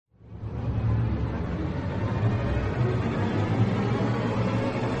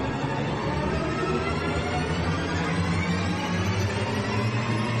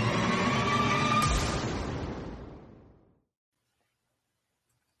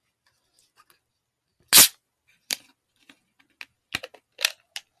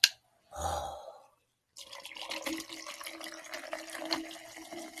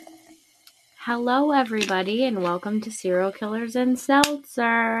Hello, everybody, and welcome to Serial Killers and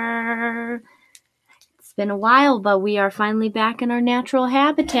Seltzer. It's been a while, but we are finally back in our natural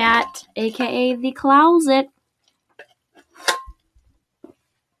habitat, aka the closet.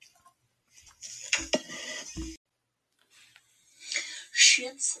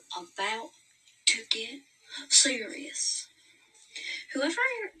 Shit's about to get serious. Whoever,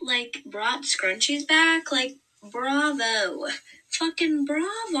 brought scrunchies back, bravo. Fucking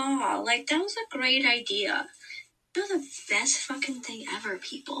bravo. That was a great idea. It was the best fucking thing ever,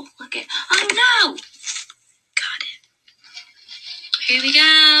 people. Look at, oh no! Got it. Here we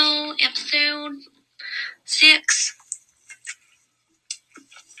go. Episode 6.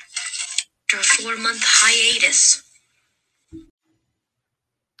 After a 4-month hiatus.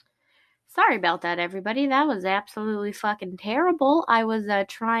 Sorry about that, everybody. That was absolutely fucking terrible. I was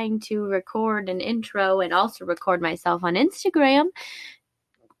trying to record an intro and also record myself on Instagram.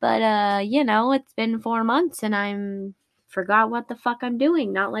 But, it's been 4 months and I'm forgot what the fuck I'm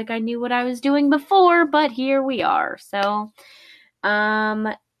doing. Not like I knew what I was doing before, but here we are. So,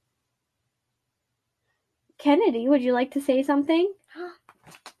 Kennedy, would you like to say something?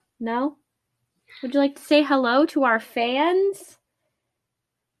 No? Would you like to say hello to our fans?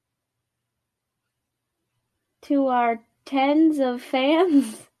 To our tens of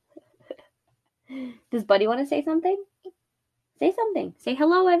fans? Does Buddy want to say something? Say something. Say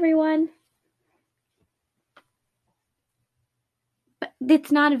hello, everyone. But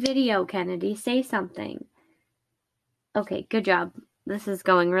it's not a video, Kennedy. Say something. Okay, good job. This is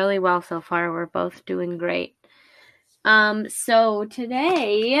going really well so far. We're both doing great. So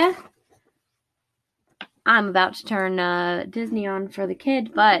today I'm about to turn Disney on for the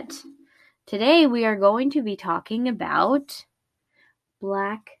kid, but today we are going to be talking about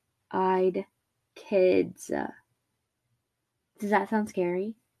Black-Eyed Kids. Does that sound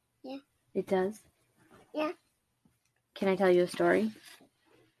scary? Yeah. It does? Yeah. Can I tell you a story?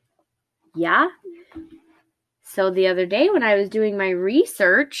 Yeah? So the other day when I was doing my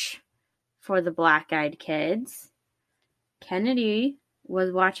research for the Black-Eyed Kids, Kennedy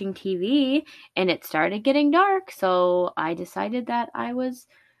was watching TV and it started getting dark, so I decided that I was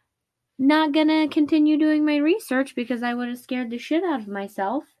not gonna continue doing my research because I would have scared the shit out of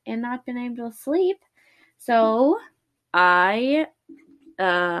myself and not been able to sleep. So I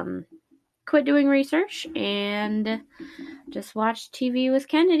quit doing research and just watched TV with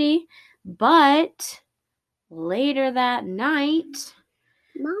Kennedy. But later that night,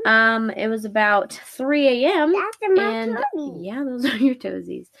 it was about 3 a.m. and yeah, those are your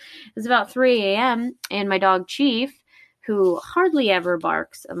toesies. It was about 3 a.m. and my dog Chief, who hardly ever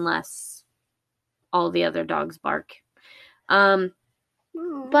barks unless all the other dogs bark. But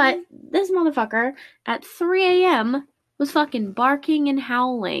this motherfucker at 3 a.m. was fucking barking and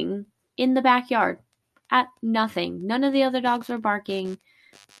howling in the backyard at nothing. None of the other dogs were barking.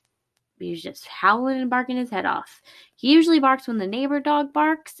 He was just howling and barking his head off. He usually barks when the neighbor dog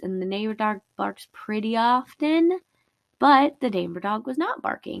barks, and the neighbor dog barks pretty often, but the neighbor dog was not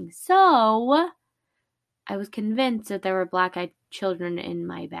barking. So I was convinced that there were black-eyed children in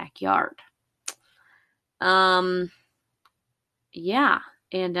my backyard. Yeah.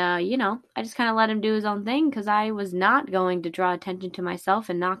 And, I just kind of let him do his own thing because I was not going to draw attention to myself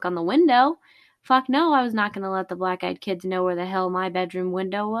and knock on the window. Fuck no, I was not going to let the Black-Eyed Kids know where the hell my bedroom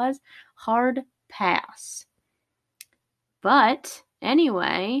window was. Hard pass. But,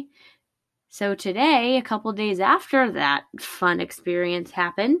 anyway, so today, a couple days after that fun experience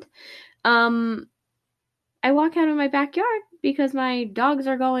happened, I walk out of my backyard because my dogs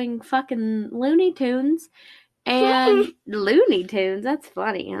are going fucking Looney Tunes. And Looney Tunes, that's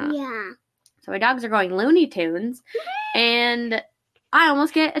funny, huh? Yeah. So my dogs are going Looney Tunes, and I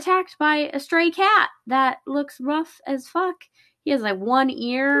almost get attacked by a stray cat that looks rough as fuck. He has one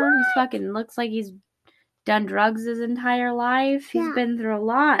ear. He fucking looks like he's done drugs his entire life. He's been through a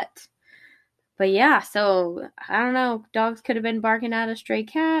lot. But yeah, so I don't know. Dogs could have been barking at a stray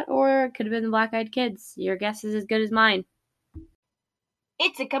cat, or it could have been the Black-Eyed Kids. Your guess is as good as mine.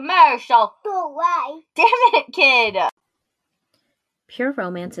 It's a commercial. Go away. Damn it, kid. Pure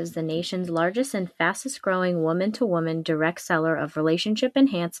Romance is the nation's largest and fastest-growing woman-to-woman direct seller of relationship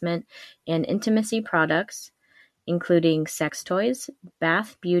enhancement and intimacy products, including sex toys,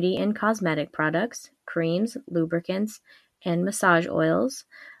 bath, beauty, and cosmetic products, creams, lubricants, and massage oils,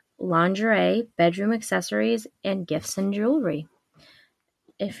 lingerie, bedroom accessories, and gifts and jewelry.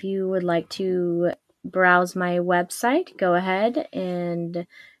 If you would like to browse my website, go ahead and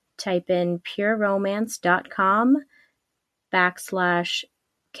type in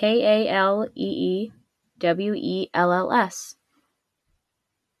pureromance.com/KALEEWELLS.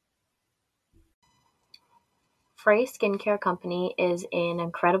 Frey Skincare Company is an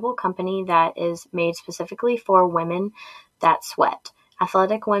incredible company that is made specifically for women that sweat.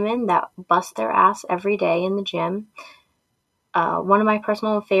 Athletic women that bust their ass every day in the gym. One of my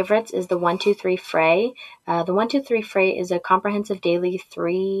personal favorites is the 1-2-3 Frey. The 1-2-3 Frey is a comprehensive daily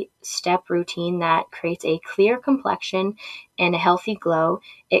 3-step routine that creates a clear complexion and a healthy glow.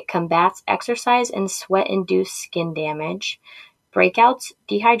 It combats exercise and sweat-induced skin damage, breakouts,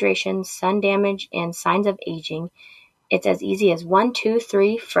 dehydration, sun damage, and signs of aging. It's as easy as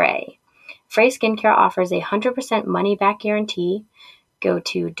 1-2-3 Frey. Frey Skincare offers a 100% money-back guarantee. Go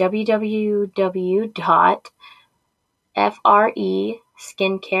to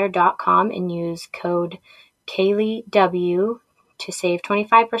www.freskincare.com and use code KayleeW to save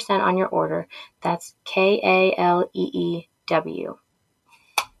 25% on your order. That's KALEEW.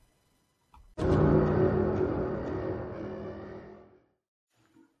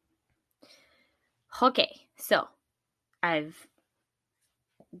 Okay, so I've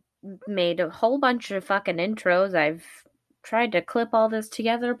made a whole bunch of fucking intros. I've tried to clip all this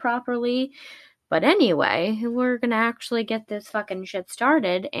together properly. But anyway, we're gonna actually get this fucking shit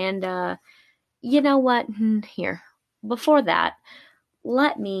started. And, you know what? Here. Before that,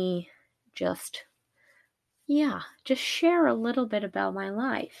 let me just share a little bit about my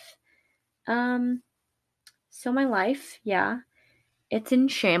life. So my life, it's in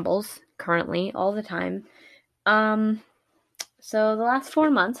shambles currently all the time. So the last 4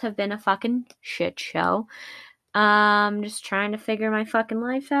 months have been a fucking shit show. Just trying to figure my fucking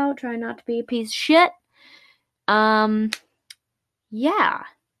life out, trying not to be a piece of shit. Yeah. I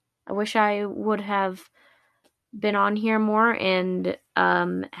wish I would have been on here more and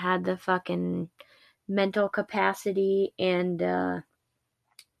had the fucking mental capacity and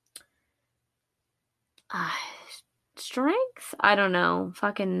strength? I don't know.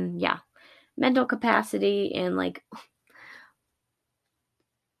 Fucking, mental capacity and like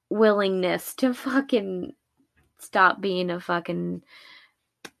willingness to fucking stop being a fucking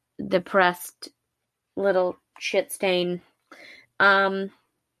depressed little shit stain. But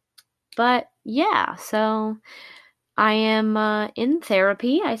yeah, so I am in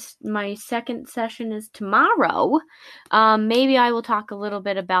therapy. My second session is tomorrow. Maybe I will talk a little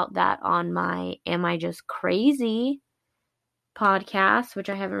bit about that on my Am I Just Crazy podcast, which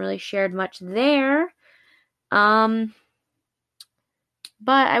I haven't really shared much there. But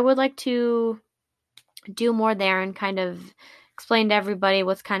I would like to do more there and kind of explain to everybody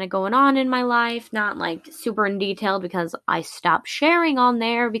what's kind of going on in my life, not like super in detail because I stopped sharing on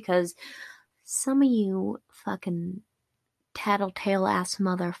there because some of you fucking tattletale ass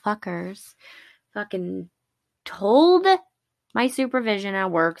motherfuckers fucking told my supervision at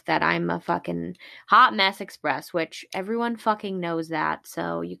work that I'm a fucking hot mess express, which everyone fucking knows that.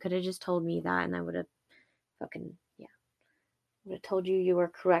 So you could have just told me that and I would have fucking, would have told you were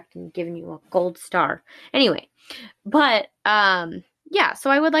correct and given you a gold star. Anyway, but,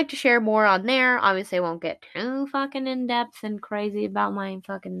 so I would like to share more on there. Obviously, I won't get too fucking in depth and crazy about my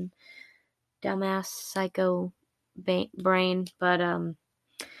fucking dumbass psycho brain, but,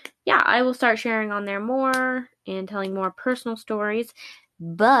 I will start sharing on there more and telling more personal stories.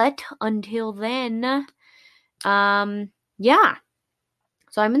 But until then, so I'm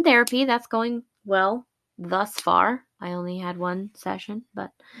in therapy. That's going well thus far. I only had one session, but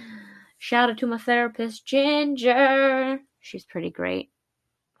shout out to my therapist, Ginger. She's pretty great.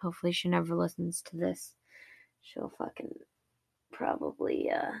 Hopefully she never listens to this. She'll fucking probably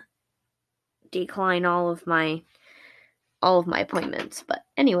decline all of my appointments. But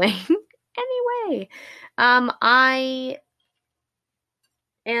anyway, I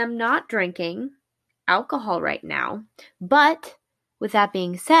am not drinking alcohol right now, but with that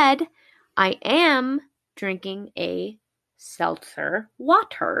being said, I am drinking a seltzer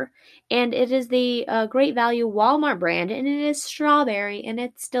water, and it is the Great Value Walmart brand, and it is strawberry, and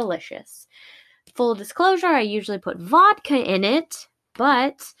it's delicious. Full disclosure, I usually put vodka in it,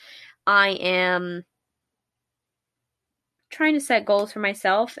 but I am trying to set goals for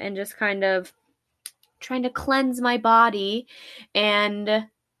myself and just kind of trying to cleanse my body, and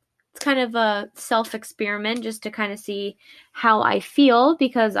it's kind of a self-experiment just to kind of see how I feel,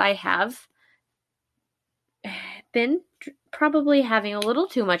 because I have been probably having a little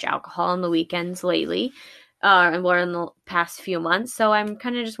too much alcohol on the weekends lately, or in the past few months. So I'm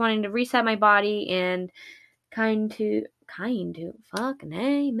kind of just wanting to reset my body and trying to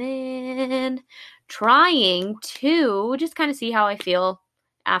just kind of see how I feel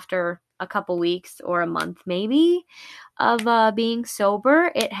after a couple weeks or a month maybe of being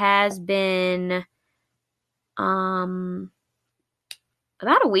sober. It has been about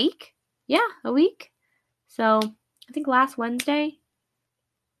a week. Yeah, a week So, I think last Wednesday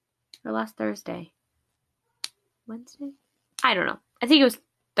or last Thursday. Wednesday? I don't know. I think it was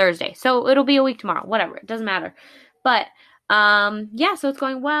Thursday. So, it'll be a week tomorrow. Whatever. It doesn't matter. But, yeah, so it's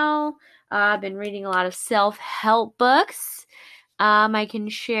going well. I've been reading a lot of self-help books. I can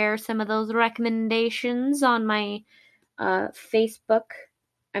share some of those recommendations on my Facebook.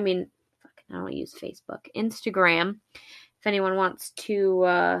 I don't use Facebook. Instagram. If anyone wants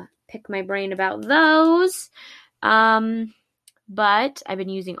to pick my brain about those. But I've been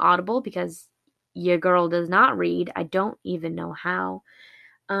using Audible because your girl does not read. I don't even know how.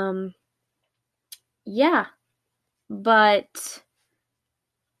 Yeah. But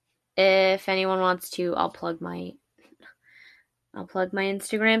if anyone wants to, I'll plug my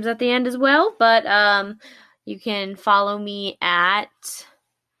Instagrams at the end as well. But you can follow me at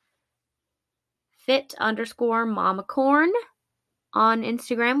fit_mamacorn on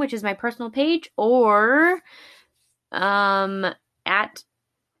Instagram, which is my personal page, or at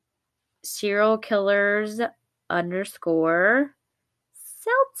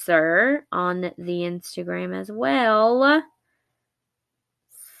serialkillers_seltzer on the Instagram as well.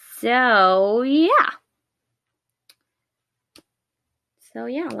 So yeah,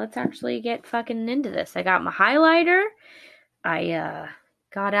 let's actually get fucking into this. I got my highlighter. I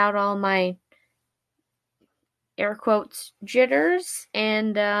got out all my air quotes jitters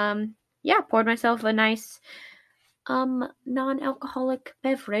and poured myself a nice non-alcoholic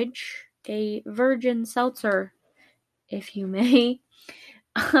beverage, a virgin seltzer, if you may.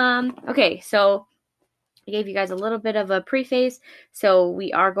 Okay, so I gave you guys a little bit of a preface. So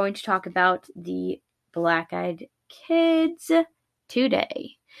we are going to talk about the Black Eyed Kids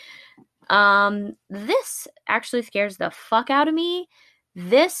today. This actually scares the fuck out of me.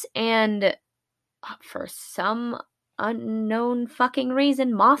 This and for some unknown fucking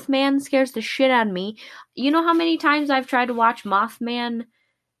reason, Mothman scares the shit out of me. You know how many times I've tried to watch Mothman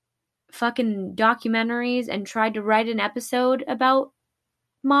fucking documentaries and tried to write an episode about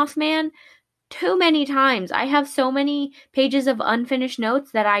Mothman? Too many times. I have so many pages of unfinished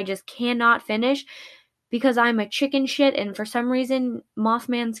notes that I just cannot finish because I'm a chicken shit, and for some reason,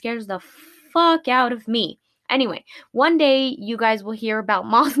 Mothman scares the fuck out of me. Anyway, one day you guys will hear about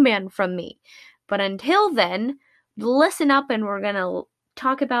Mothman from me. But until then, listen up and we're gonna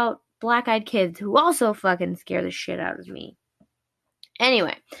talk about Black Eyed Kids who also fucking scare the shit out of me.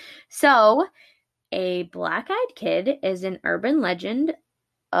 Anyway, so a Black Eyed Kid is an urban legend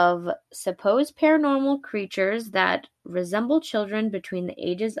of supposed paranormal creatures that resemble children between the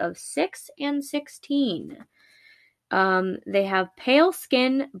ages of 6 and 16. They have pale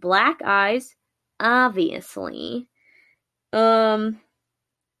skin, black eyes, obviously,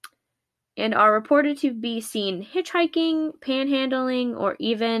 and are reported to be seen hitchhiking, panhandling, or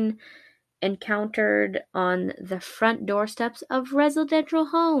even encountered on the front doorsteps of residential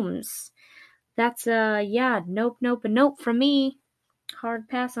homes. That's nope from me. Hard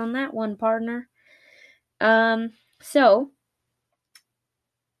pass on that one, partner. So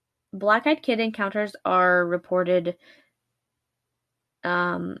Black Eyed Kid encounters are reported.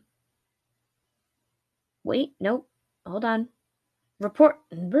 Hold on.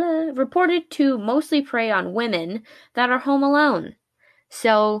 Reported to mostly prey on women that are home alone.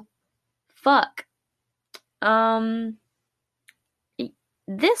 So, fuck.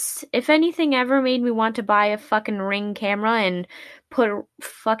 This, if anything, ever made me want to buy a fucking Ring camera and put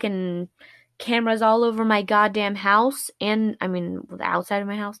fucking cameras all over my goddamn house. And, the outside of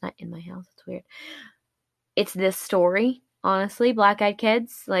my house, not in my house. It's weird. It's this story, honestly, Black Eyed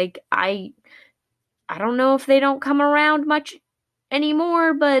Kids. Like, I don't know if they don't come around much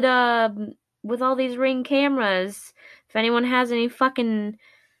anymore, but with all these Ring cameras, if anyone has any fucking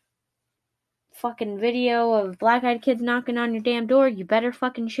video of Black Eyed Kids knocking on your damn door, you better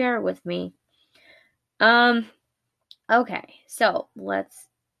fucking share it with me. Okay, so a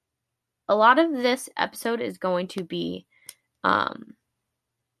lot of this episode is going to be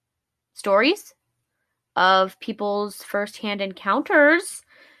stories of people's firsthand encounters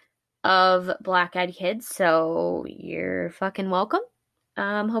of Black Eyed Kids, so you're fucking welcome.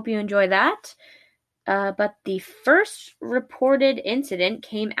 Hope you enjoy that. But the first reported incident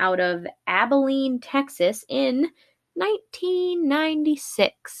came out of Abilene, Texas in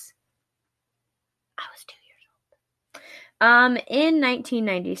 1996. I was 2 years old. In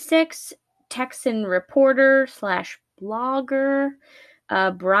 1996, Texan reporter / blogger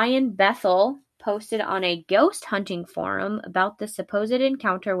Brian Bethel posted on a ghost hunting forum about the supposed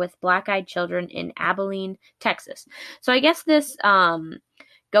encounter with black-eyed children in Abilene, Texas. So I guess this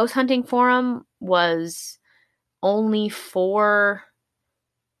ghost hunting forum was only for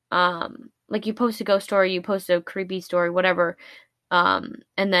like you post a ghost story, you post a creepy story, whatever, and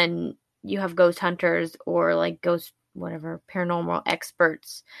then you have ghost hunters or like ghost whatever paranormal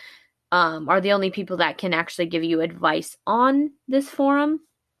experts are the only people that can actually give you advice on this forum.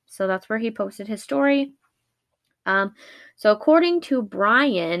 So that's where he posted his story. So according to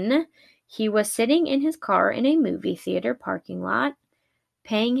Brian, he was sitting in his car in a movie theater parking lot,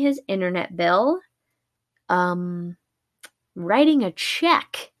 paying his internet bill, writing a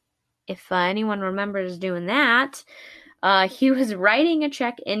check. If anyone remembers doing that, he was writing a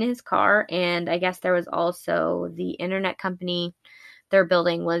check in his car, and I guess there was also the internet company. Their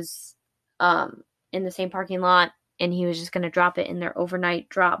building was in the same parking lot, and he was just going to drop it in their overnight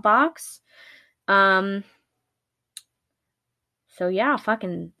drop box. So yeah,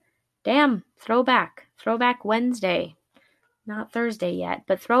 fucking damn, throwback Wednesday. Not Thursday yet,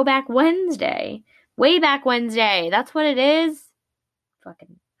 but throwback Wednesday. Way back Wednesday. That's what it is.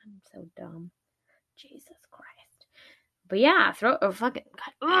 Fucking, I'm so dumb. Jesus Christ. But yeah, fucking,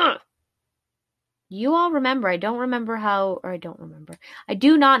 God, ugh. You all remember, I do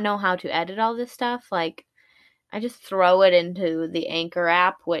not know how to edit all this stuff. Like, I just throw it into the Anchor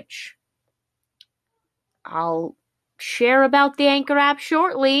app, which I'll share about the Anchor app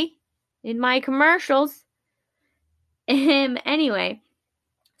shortly in my commercials. Anyway,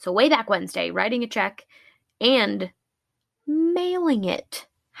 so way back Wednesday, writing a check and mailing it.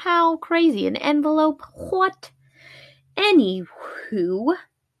 How crazy. An envelope? What? Anywho,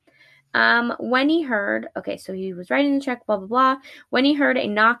 when he heard, okay, so he was writing the check, blah, blah, blah. When he heard a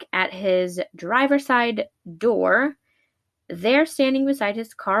knock at his driver's side door, there standing beside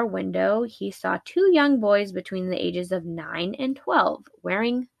his car window, he saw two young boys between the ages of 9 and 12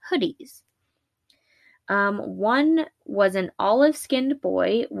 wearing hoodies. One was an olive-skinned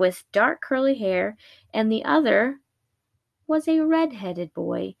boy with dark curly hair, and the other was a red-headed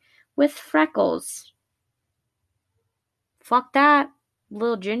boy with freckles. Fuck that.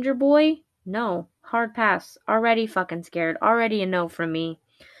 Little ginger boy? No. Hard pass. Already fucking scared. Already a no from me.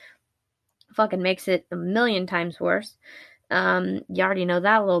 Fucking makes it a million times worse. You already know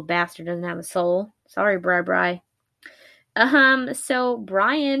that little bastard doesn't have a soul. Sorry, Bri. So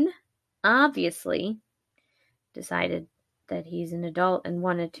Brian obviously decided that he's an adult and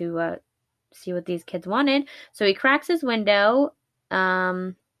wanted to see what these kids wanted. So he cracks his window.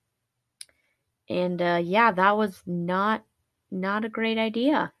 Yeah, that was not a great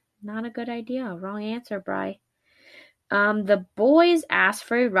idea. Not a good idea. Wrong answer, Bri. The boys asked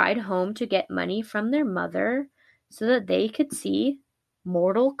for a ride home to get money from their mother so that they could see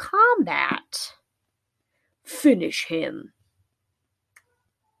Mortal Kombat. Finish him.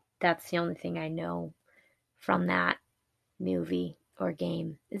 That's the only thing I know from that movie or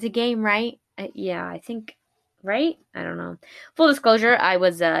game. It's a game, right? Yeah, I think, right? I don't know. Full disclosure, I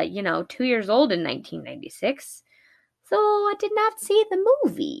was, 2 years old in 1996, so I did not see the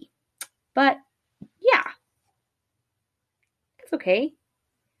movie. But, yeah. It's okay.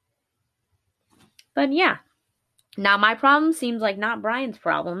 But, yeah. Now, my problem seems like not Brian's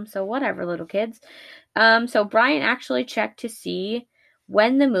problem, so whatever, little kids. So Brian actually checked to see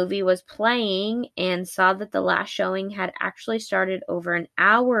when the movie was playing and saw that the last showing had actually started over an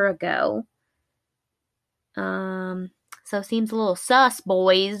hour ago. So seems a little sus,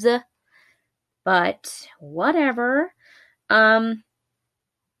 boys. But whatever. How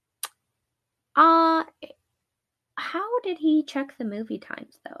did he check the movie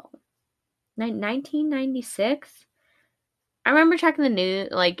times though? 1996? I remember checking the news,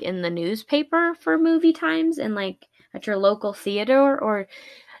 like in the newspaper for movie times and like at your local theater. Or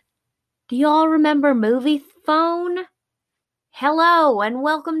do y'all remember Movie Phone? Hello and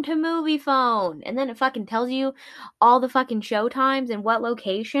welcome to Movie Phone. And then it fucking tells you all the fucking show times and what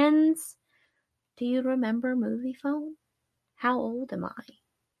locations. Do you remember Movie Phone? How old am I?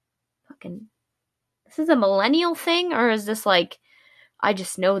 Fucking, this is a millennial thing, or is this like, I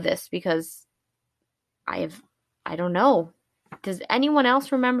just know this because I don't know. Does anyone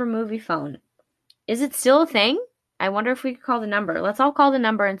else remember Movie Phone? Is it still a thing? I wonder if we could call the number. Let's all call the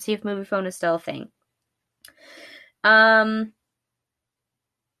number and see if Movie Phone is still a thing.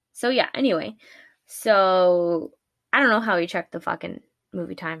 So yeah, anyway. So I don't know how he checked the fucking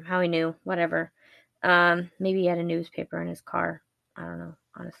movie time, how he knew, whatever. Maybe he had a newspaper in his car. I don't know,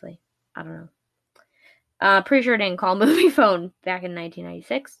 honestly. I don't know. Pretty sure it didn't call Movie Phone back in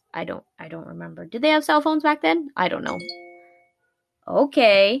 1996. I don't remember. Did they have cell phones back then? I don't know.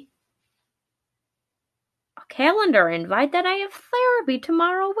 Okay. A calendar invite that I have therapy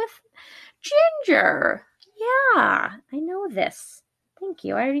tomorrow with Ginger. Yeah, I know this. Thank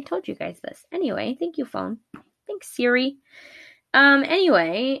you. I already told you guys this. Anyway, thank you, phone. Thanks, Siri.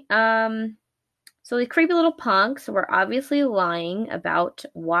 Anyway, so the creepy little punks were obviously lying about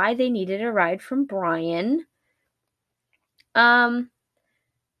why they needed a ride from Brian. Son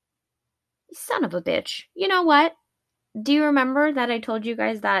of a bitch. You know what? Do you remember that I told you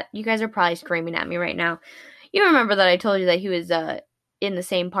guys that? You guys are probably screaming at me right now. You remember that I told you that he was in the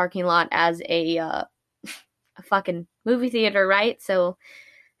same parking lot as a fucking movie theater, right? So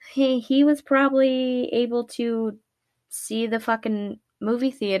he was probably able to see the fucking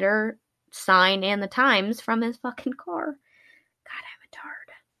movie theater sign and the times from his fucking car. God, I'm a tard.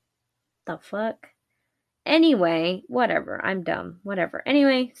 The fuck? Anyway, whatever. I'm dumb. Whatever.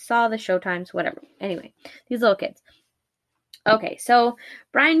 Anyway, saw the showtimes, whatever. Anyway, these little kids. Okay, so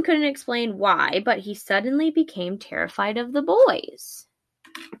Brian couldn't explain why, but he suddenly became terrified of the boys.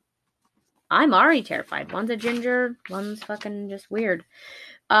 I'm already terrified. One's a ginger, one's fucking just weird.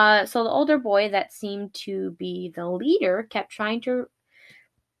 So the older boy that seemed to be the leader kept trying to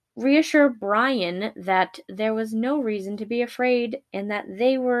reassure Brian that there was no reason to be afraid and that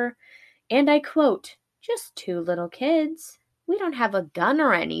they were, and I quote, just two little kids. We don't have a gun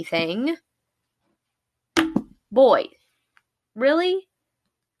or anything. Boy, really?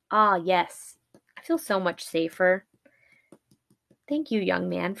 Ah, yes. I feel so much safer. Thank you, young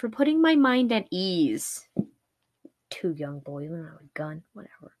man, for putting my mind at ease. Two young boys, we don't have a gun,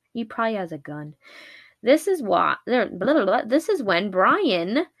 whatever. He probably has a gun. This is when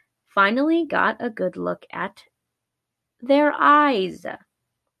Brian finally got a good look at their eyes.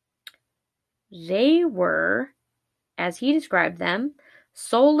 They were, as he described them,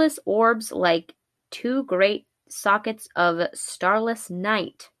 soulless orbs like two great sockets of starless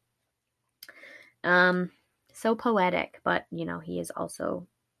night. So poetic, but, you know, he is also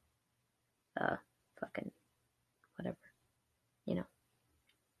fucking whatever, you know,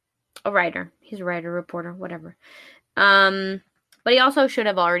 a writer. He's a writer, reporter, whatever. But he also should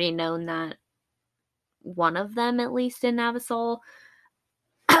have already known that one of them at least didn't have a soul.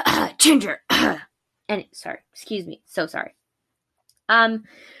 Ginger. And sorry, excuse me, so sorry.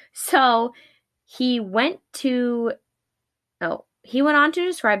 So he went on to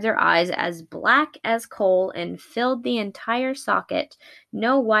describe their eyes as black as coal and filled the entire socket,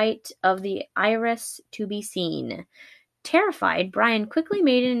 no white of the iris to be seen. Terrified, Brian quickly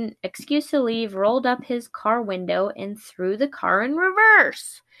made an excuse to leave, rolled up his car window, and threw the car in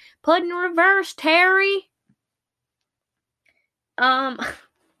reverse. Put in reverse, Terry!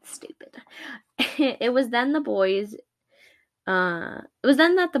 Stupid. It was then that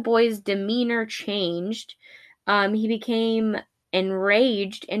the boy's demeanor changed. He became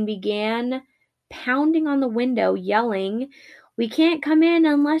enraged and began pounding on the window, yelling, "We can't come in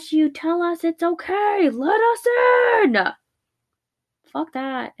unless you tell us it's okay. Let us in!" Fuck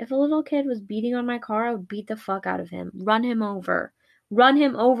that. If a little kid was beating on my car, I would beat the fuck out of him. Run him over. Run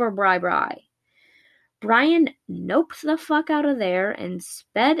him over, Bri. Brian noped the fuck out of there and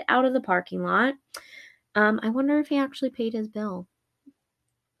sped out of the parking lot. I wonder if he actually paid his bill.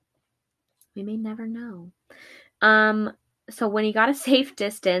 We may never know. So when he got a safe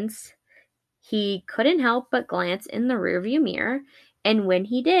distance, he couldn't help but glance in the rearview mirror, and when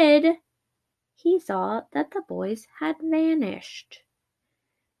he did, he saw that the boys had vanished.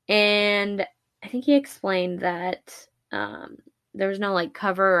 And I think he explained that there was no like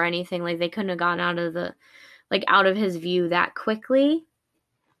cover or anything, like they couldn't have gotten out of his view that quickly,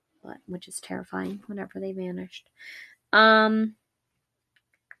 which is terrifying whenever they vanished.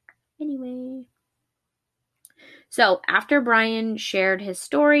 Anyway, so after Brian shared his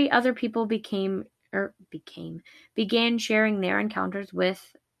story, other people began sharing their encounters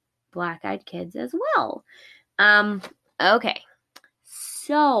with black-eyed kids as well. Okay,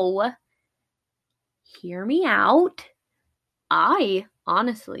 so hear me out. I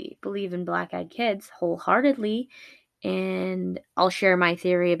honestly believe in black-eyed kids wholeheartedly, and I'll share my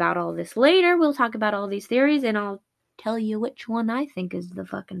theory about all this later. We'll talk about all these theories, and I'll tell you which one I think is the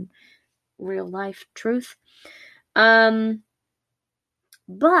fucking real-life truth. But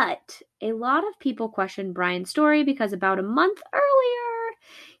a lot of people questioned Brian's story because about a month earlier,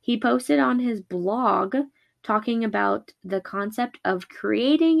 he posted on his blog talking about the concept of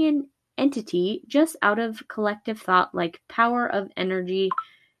creating an entity just out of collective thought, like power of energy,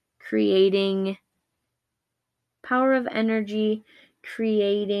 creating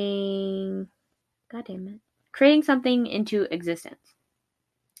something into existence.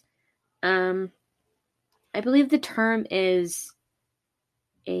 I believe the term is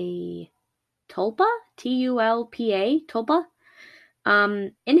a tulpa, Tulpa, tulpa.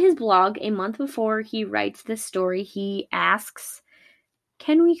 In his blog, a month before he writes this story, he asks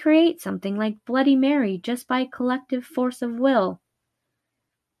Can we create something like Bloody Mary just by collective force of will?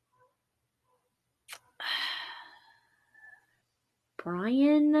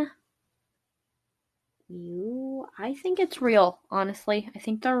 Brian, I think it's real, honestly. I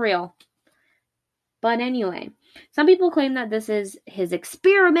think they're real. But anyway, some people claim that this is his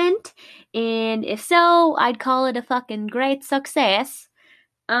experiment, and if so, I'd call it a fucking great success.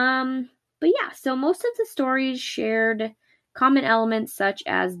 But yeah, so most of the stories shared common elements such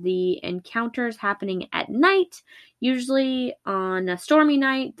as the encounters happening at night. Usually on a stormy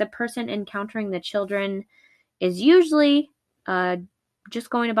night, the person encountering the children is usually just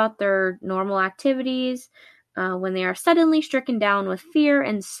going about their normal activities. When they are suddenly stricken down with fear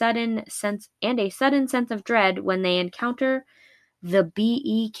and a sudden sense of dread when they encounter the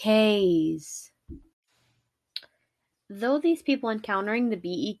BEKs. Though these people encountering the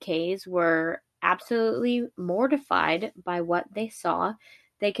BEKs were absolutely mortified by what they saw,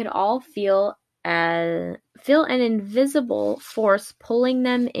 they could all feel an invisible force pulling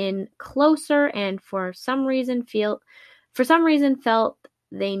them in closer, and for some reason felt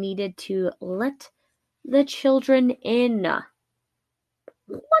they needed to let the children in.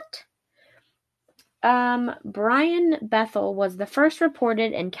 What? Brian Bethel was the first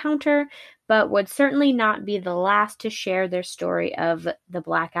reported encounter, but would certainly not be the last to share their story of the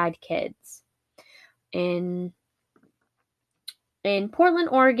black-eyed kids. In Portland,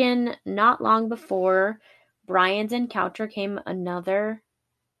 Oregon, not long after Brian's encounter came another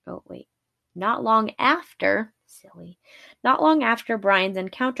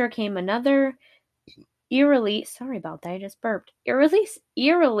eerily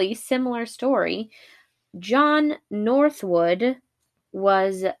similar story. John Northwood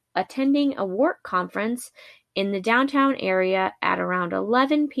was attending a work conference in the downtown area at around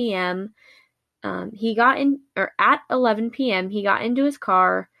 11 p.m. At 11 p.m., he got into his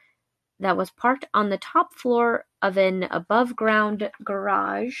car that was parked on the top floor of an above-ground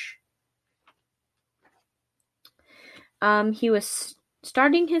garage. He was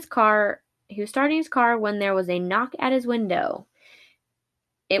starting his car when there was a knock at his window.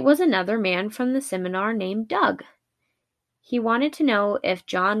 It was another man from the seminar named Doug. He wanted to know if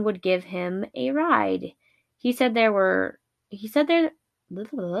John would give him a ride. He said there were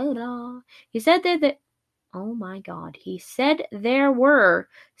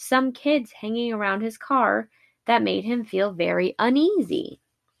some kids hanging around his car that made him feel very uneasy.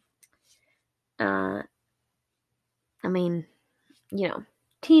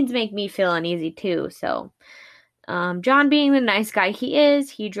 Teens make me feel uneasy too, so John, being the nice guy he is,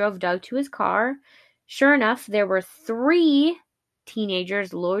 he drove Doug to his car. Sure enough, there were 3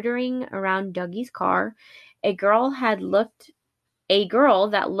 teenagers loitering around Dougie's car. A girl that looked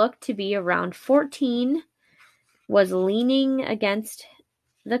to be around 14 was leaning against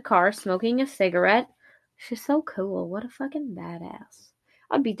the car smoking a cigarette. She's so cool. What a fucking badass.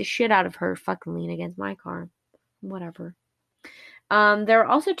 I'd beat the shit out of her fucking lean against my car. Whatever. There were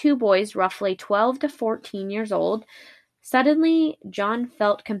also 2 boys, roughly 12 to 14 years old. Suddenly, John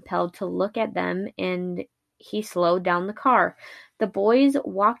felt compelled to look at them, and he slowed down the car. The boys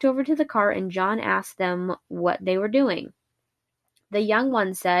walked over to the car, and John asked them what they were doing. The young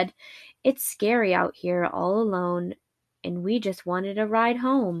one said, "It's scary out here all alone, and we just wanted a ride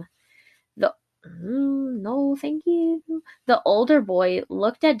home." No, thank you. The older boy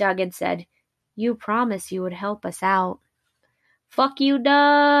looked at Doug and said, "You promised you would help us out." "Fuck you,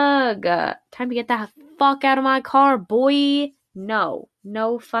 Doug. Time to get the fuck out of my car, boy." No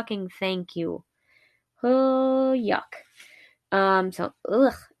fucking thank you. Oh, yuck.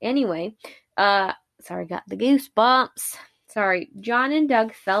 Anyway, sorry, got the goosebumps. Sorry, John and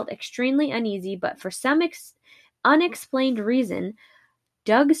Doug felt extremely uneasy, but for some unexplained reason,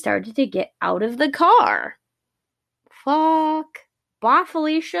 Doug started to get out of the car. Fuck. Bye,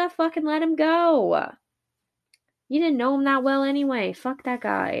 Felicia. Fucking let him go. You didn't know him that well anyway. Fuck that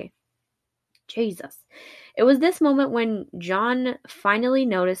guy. Jesus. It was this moment when John finally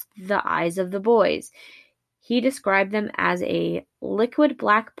noticed the eyes of the boys. He described them as a liquid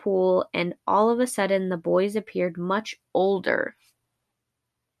black pool, and all of a sudden the boys appeared much older.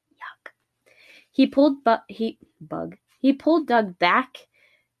 Yuck. He pulled Doug back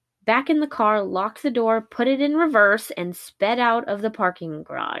in the car, locked the door, put it in reverse, and sped out of the parking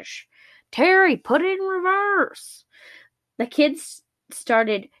garage. "Terry, put it in reverse." The kids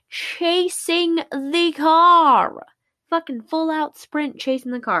started chasing the car. Fucking full out sprint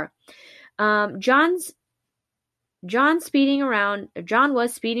chasing the car. John was speeding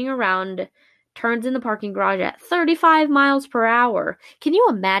around turns in the parking garage at 35 miles per hour. Can you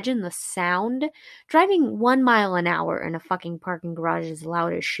imagine the sound? Driving 1 mile an hour in a fucking parking garage is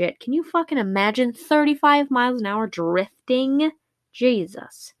loud as shit. Can you fucking imagine 35 miles an hour drifting?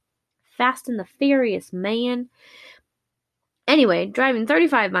 Jesus. Fast and the Furious, man. Anyway, driving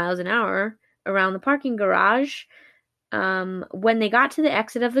 35 miles an hour around the parking garage, when they got to the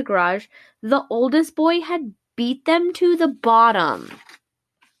exit of the garage, the oldest boy had beat them to the bottom.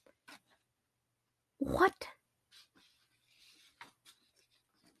 What?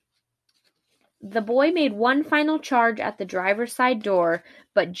 The boy made one final charge at the driver's side door,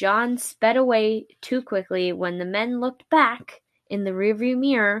 but John sped away too quickly. When the men looked back in the rearview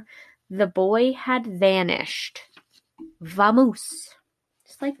mirror, the boy had vanished. Vamos.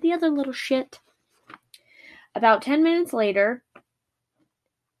 Just like the other little shit. About 10 minutes later,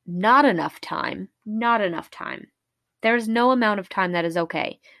 not enough time. There's no amount of time that is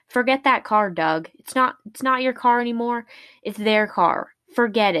okay. Forget that car, Doug. It's not your car anymore. It's their car.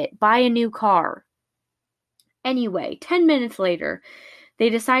 Forget it. Buy a new car. Anyway, 10 minutes later, they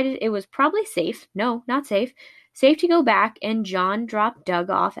decided it was probably safe. No, not safe. Safe to go back, and John dropped Doug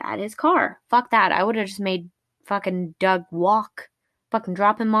off at his car. Fuck that. I would have just made fucking Doug walk. Fucking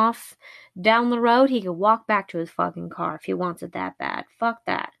drop him off down the road. He could walk back to his fucking car if he wants it that bad. Fuck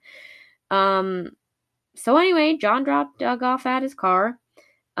that. So anyway, John dropped Doug off at his car.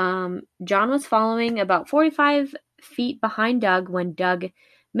 John was following about 45 feet behind Doug when Doug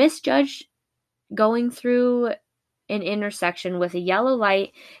misjudged going through an intersection with a yellow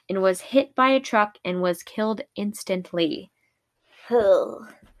light and was hit by a truck and was killed instantly. Ugh.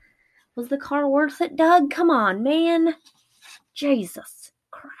 Was the car worth it, Doug? Come on, man. Jesus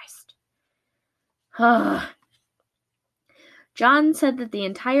Christ. John said that the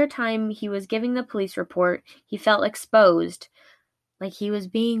entire time he was giving the police report, he felt exposed, like he was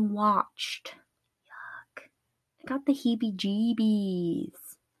being watched. Yuck. I got the heebie-jeebies.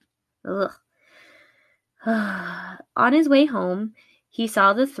 Ugh. On his way home, he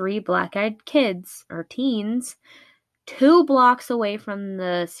saw the 3 black-eyed kids, or teens, 2 blocks away from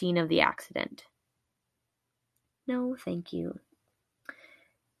the scene of the accident. No, thank you.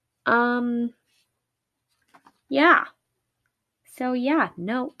 Yeah. So, yeah,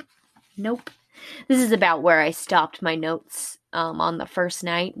 nope. This is about where I stopped my notes, on the first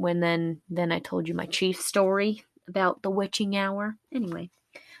night, when then I told you my chief story about the witching hour. Anyway,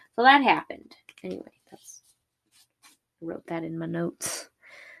 so that happened. Anyway, I wrote that in my notes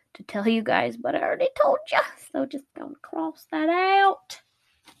to tell you guys, but I already told you, so just gonna cross that out.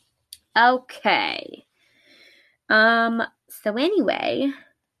 Okay. So anyway,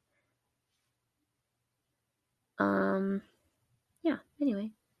 yeah,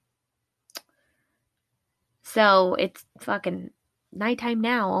 anyway. So it's fucking nighttime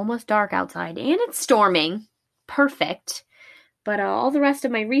now, almost dark outside, and it's storming. Perfect. But all the rest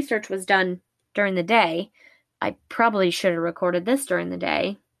of my research was done during the day. I probably should have recorded this during the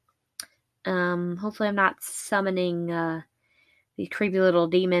day. Hopefully I'm not summoning these creepy little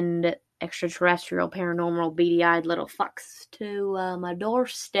demon, extraterrestrial, paranormal, beady-eyed little fucks to my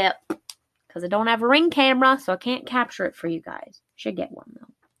doorstep. Because I don't have a Ring camera, so I can't capture it for you guys. Should get one,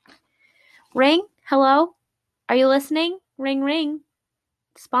 though. Ring? Hello? Are you listening? Ring, ring.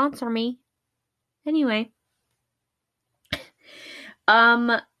 Sponsor me. Anyway.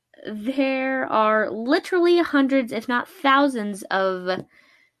 There are literally hundreds, if not thousands, of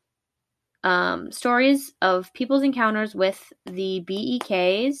stories of people's encounters with the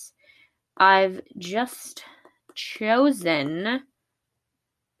BEKs. I've just chosen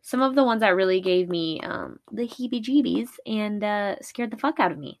some of the ones that really gave me the heebie-jeebies and scared the fuck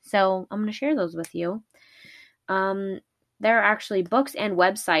out of me. So I'm going to share those with you. There are actually books and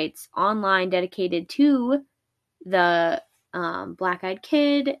websites online dedicated to the Black-Eyed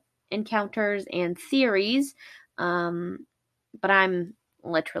Kid encounters and theories. But I'm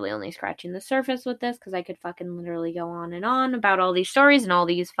literally only scratching the surface with this because I could fucking literally go on and on about all these stories and all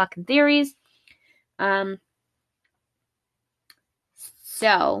these fucking theories.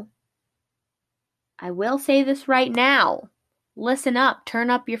 So, I will say this right now. Listen up.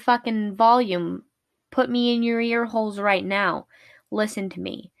 Turn up your fucking volume. Put me in your ear holes right now. Listen to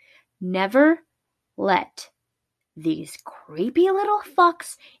me. Never let these creepy little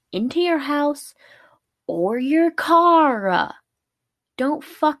fucks into your house or your car. Don't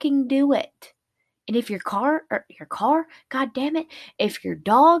fucking do it. And if your car, god damn it, if your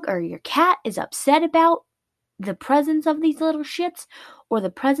dog or your cat is upset about the presence of these little shits or the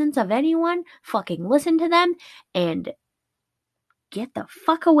presence of anyone, fucking listen to them and get the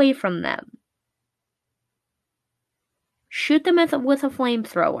fuck away from them. Shoot them with a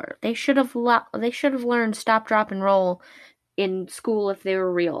flamethrower. They should have learned stop, drop, and roll in school if they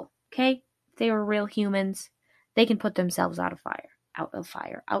were real. Okay? If they were real humans, they can put themselves out of fire.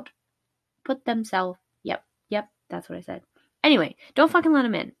 Put themselves. Yep, that's what I said. Anyway, don't fucking let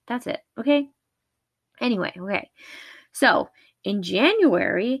them in. That's it. Okay? Anyway, okay. So, in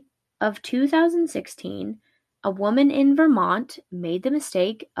January of 2016, a woman in Vermont made the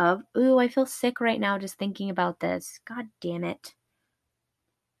mistake of, ooh, I feel sick right now just thinking about this. God damn it.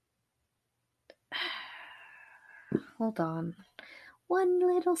 Hold on. One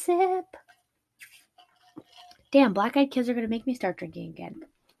little sip. Damn, black-eyed kids are going to make me start drinking again.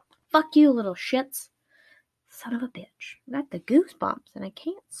 Fuck you, little shits. Son of a bitch. I got the goosebumps and I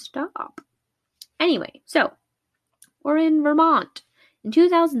can't stop. Anyway, so, we're in Vermont in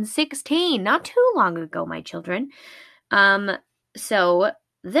 2016, not too long ago, my children. So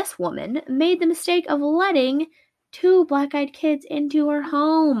this woman made the mistake of letting 2 black-eyed kids into her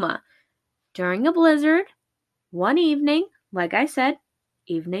home during a blizzard one evening. Like I said,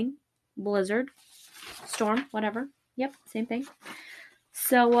 evening, blizzard, storm, whatever. Yep, same thing.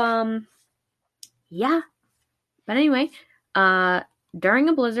 So, yeah. But anyway, during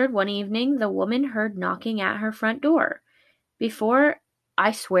a blizzard one evening, the woman heard knocking at her front door. Before,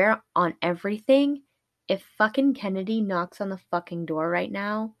 I swear on everything, if fucking Kennedy knocks on the fucking door right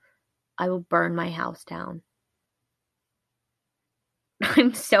now, I will burn my house down.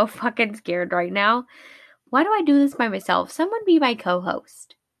 I'm so fucking scared right now. Why do I do this by myself? Someone be my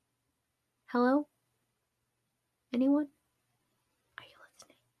co-host. Hello? Anyone? Are you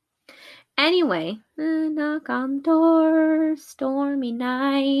listening? Anyway, knock on the door, stormy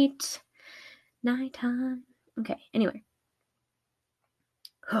night, nighttime. Okay, anyway.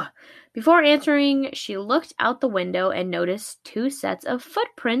 Before answering, she looked out the window and noticed 2 sets of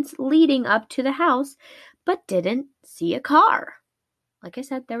footprints leading up to the house, but didn't see a car. Like I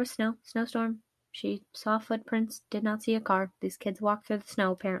said, there was snowstorm. She saw footprints, did not see a car. These kids walked through the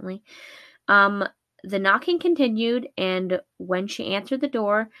snow, apparently. The knocking continued, and when she answered the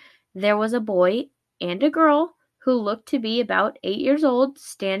door, there was a boy and a girl who looked to be about 8 years old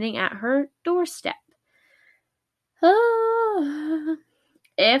standing at her doorstep.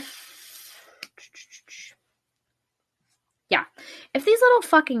 If these little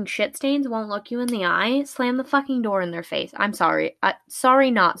fucking shit stains won't look you in the eye, slam the fucking door in their face. I'm sorry.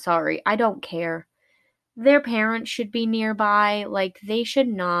 Sorry, not sorry. I don't care. Their parents should be nearby. Like, they should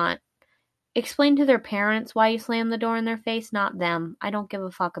not. Explain to their parents why you slam the door in their face, not them. I don't give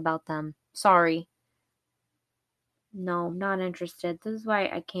a fuck about them. Sorry. No, not interested. This is why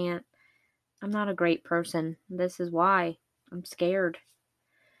I can't. I'm not a great person. This is why. I'm scared.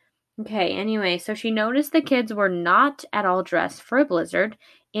 Okay, anyway, so she noticed the kids were not at all dressed for a blizzard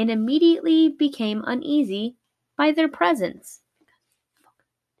and immediately became uneasy by their presence.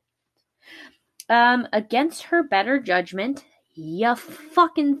 Against her better judgment, you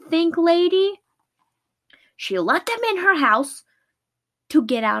fucking think, lady? She let them in her house to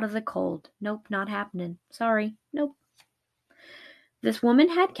get out of the cold. Nope, not happening. Sorry, nope. This woman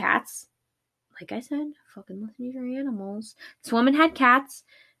had cats. Like I said, fucking listen to your animals. This woman had cats.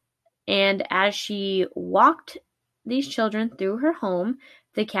 And as she walked these children through her home,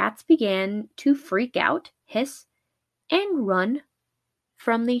 the cats began to freak out, hiss, and run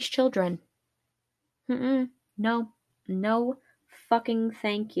from these children. No fucking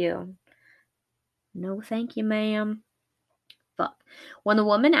thank you. No thank you, ma'am. Fuck. When the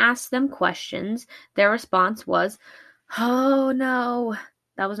woman asked them questions, their response was, oh no.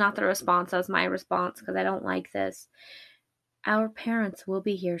 That was not the response, that was my response, because I don't like this. Our parents will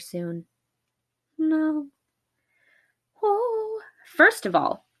be here soon. No. Oh. First of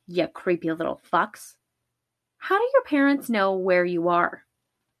all, you creepy little fucks, how do your parents know where you are?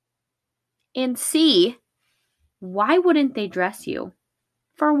 And C, why wouldn't they dress you?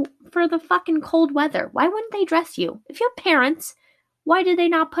 For the fucking cold weather. Why wouldn't they dress you? If you have parents, why did they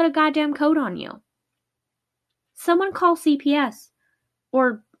not put a goddamn coat on you? Someone call CPS.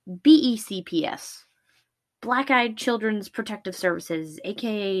 Or BECPS. Black-Eyed Children's Protective Services,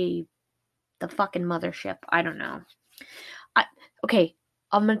 aka the fucking mothership. I don't know. Okay,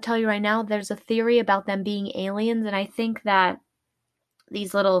 I'm going to tell you right now, there's a theory about them being aliens, and I think that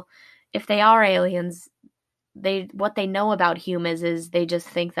these little, if they are aliens, what they know about humans is they just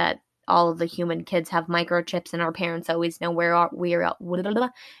think that all of the human kids have microchips and our parents always know where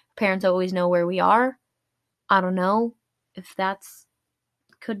parents always know where we are. I don't know if that's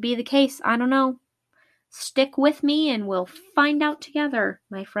could be the case. I don't know. Stick with me and we'll find out together,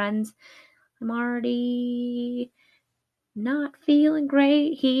 my friends. I'm already not feeling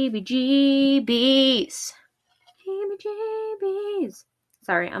great. Heebie-jeebies. heebie-jeebies.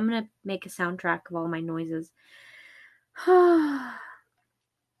 Sorry, I'm going to make a soundtrack of all my noises.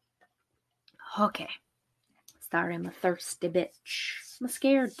 Okay. Sorry, I'm a thirsty bitch. I'm a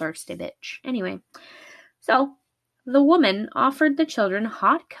scared thirsty bitch. Anyway, so the woman offered the children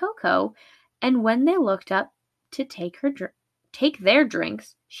hot cocoa, and when they looked up to take their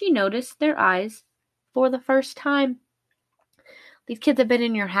drinks, she noticed their eyes for the first time. These kids have been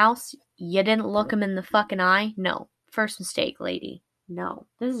in your house. You didn't look them in the fucking eye? No. First mistake, lady. No.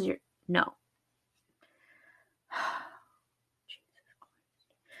 This is no.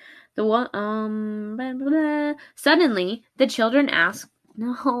 The one, blah, blah, blah. Suddenly, the children asked,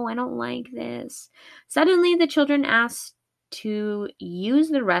 no, I don't like this. Suddenly, the children asked to use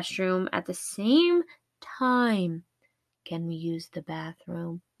the restroom at the same time. Can we use the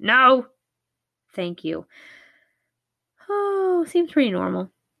bathroom? No! Thank you. Oh, seems pretty normal.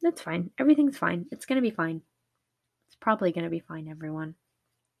 That's fine. Everything's fine. It's gonna be fine. It's probably gonna be fine, everyone.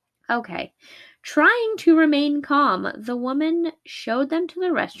 Okay. Trying to remain calm, the woman showed them to the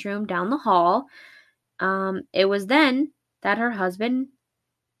restroom down the hall. It was then that her husband's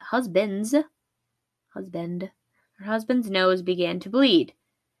nose began to bleed.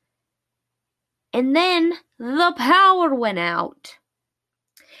 And then the power went out.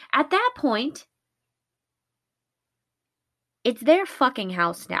 At that point, it's their fucking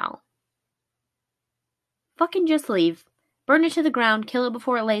house now. Fucking just leave. Burn it to the ground, kill it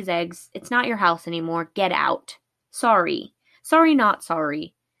before it lays eggs. It's not your house anymore. Get out. Sorry. Sorry, not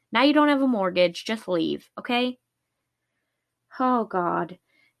sorry. Now you don't have a mortgage. Just leave, okay? Oh, God.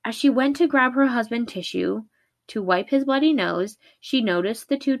 As she went to grab her husband tissue to wipe his bloody nose, she noticed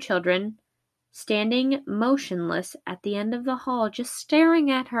the two children standing motionless at the end of the hall, just staring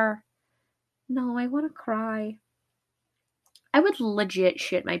at her. No, I want to cry. I would legit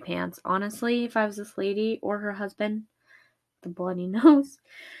shit my pants, honestly, if I was this lady or her husband. The bloody nose.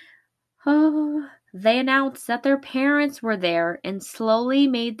 Oh, they announced that their parents were there and slowly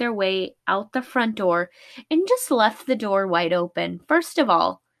made their way out the front door and just left the door wide open. First of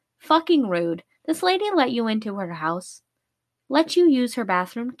all, fucking rude. This lady let you into her house, let you use her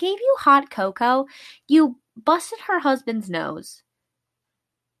bathroom, gave you hot cocoa, you busted her husband's nose.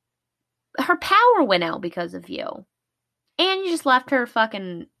 Her power went out because of you. And you just left her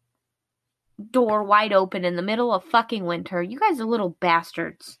fucking door wide open in the middle of fucking winter. You guys are little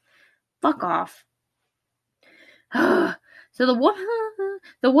bastards. Fuck off. So the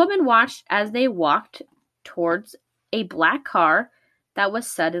woman watched as they walked towards a black car that was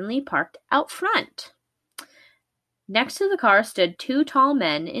suddenly parked out front. Next to the car stood two tall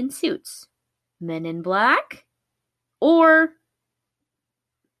men in suits. Men in black? Or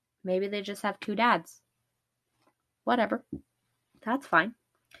maybe they just have two dads. Whatever. That's fine.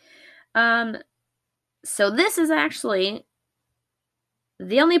 So this is actually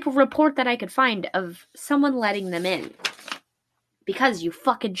the only report that I could find of someone letting them in. Because you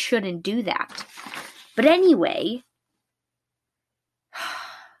fucking shouldn't do that. But anyway,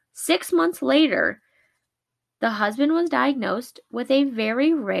 6 months later, the husband was diagnosed with a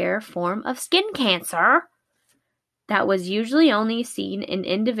very rare form of skin cancer that was usually only seen in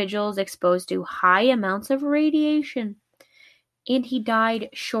individuals exposed to high amounts of radiation. And he died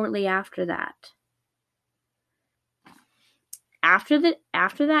shortly after that. After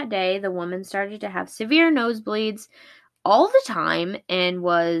that day, the woman started to have severe nosebleeds all the time and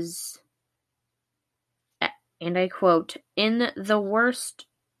was, and I quote, in the worst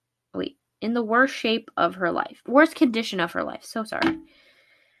shape of her life. Worst condition of her life. So sorry.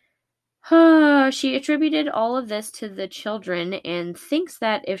 She attributed all of this to the children and thinks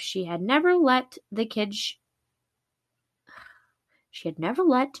that if she had never let the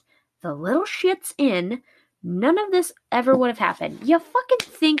little shits in, none of this ever would have happened. You fucking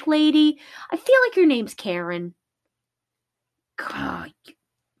think, lady? I feel like your name's Karen. God.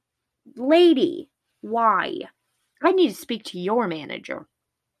 Lady, why? I need to speak to your manager.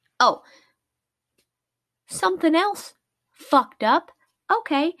 Oh. Something else fucked up.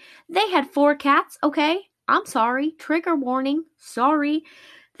 Okay. They had 4 cats. Okay. I'm sorry. Trigger warning. Sorry.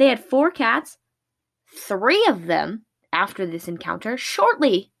 They had 4 cats. 3 of them after this encounter,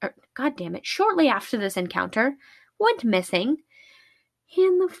 shortly after this encounter, went missing.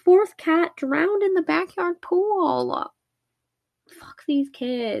 And the 4th cat drowned in the backyard pool. Fuck these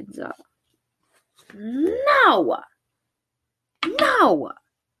kids. No!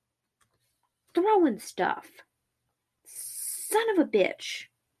 Throwing stuff. Son of a bitch.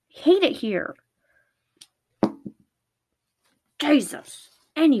 Hate it here. Jesus.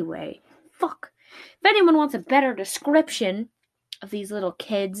 Anyway, fuck. If anyone wants a better description of these little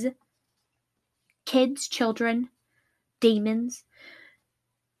children, demons.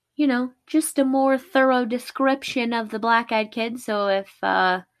 You know, just a more thorough description of the black-eyed kids. So if,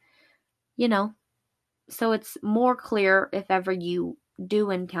 you know, so it's more clear if ever you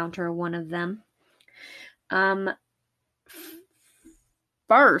do encounter one of them.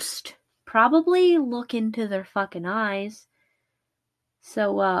 First, probably look into their fucking eyes.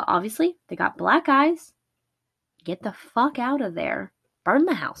 So, obviously, they got black eyes. Get the fuck out of there. Burn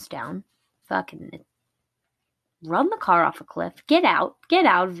the house down. Fucking run the car off a cliff. Get out. Get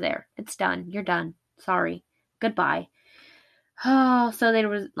out of there. It's done. You're done. Sorry. Goodbye. Oh, so they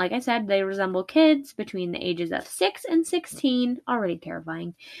like I said, they resemble kids between the ages of 6 and 16. Already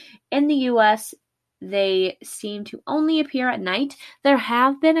terrifying. In the U.S., they seem to only appear at night. There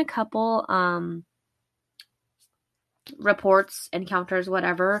have been a couple reports, encounters,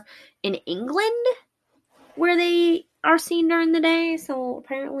 whatever, in England where they are seen during the day. So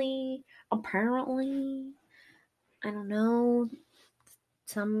apparently, I don't know,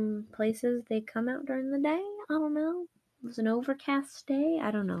 some places they come out during the day. I don't know. It was an overcast day.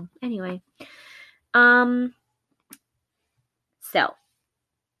 I don't know. Anyway, so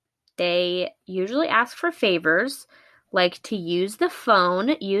they usually ask for favors, like to use the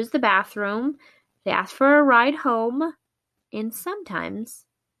phone, use the bathroom. They ask for a ride home, and sometimes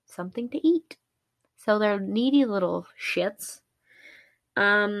something to eat. So they're needy little shits.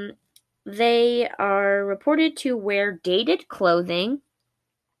 They are reported to wear dated clothing,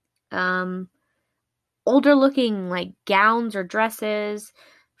 older looking like gowns or dresses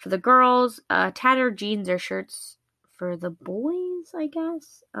for the girls, tattered jeans or shirts for the boys, I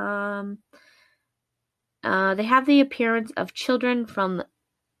guess. They have the appearance of children from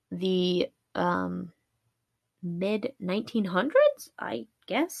the mid 1900s, I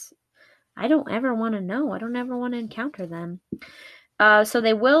guess. I don't ever want to know. I don't ever want to encounter them. So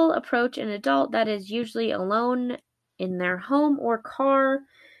they will approach an adult that is usually alone in their home or car.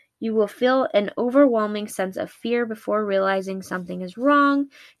 You will feel an overwhelming sense of fear before realizing something is wrong.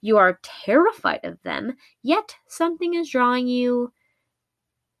 You are terrified of them, yet something is drawing you,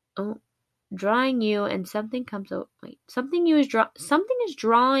 and something is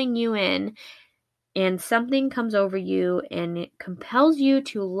drawing you in, and something comes over you, and it compels you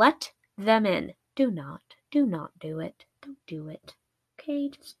to let them in. Do not do it. Don't do it. Okay,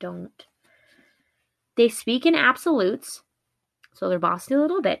 just don't. They speak in absolutes, so they're bossy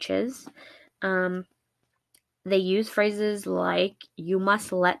little bitches. They use phrases like, you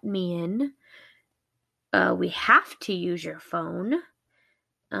must let me in. We have to use your phone.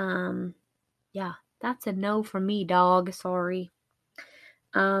 Yeah, that's a no for me, dog. Sorry.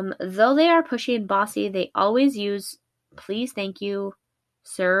 Though they are pushy and bossy, they always use please, thank you,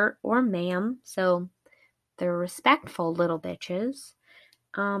 sir, or ma'am. So they're respectful little bitches.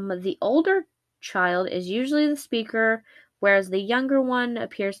 The older child is usually the speaker, whereas the younger one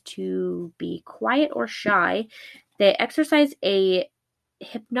appears to be quiet or shy. They exercise a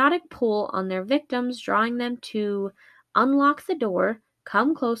hypnotic pull on their victims, drawing them to unlock the door,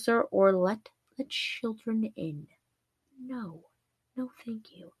 come closer, or let the children in. No,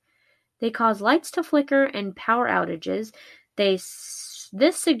 thank you. They cause lights to flicker and power outages. This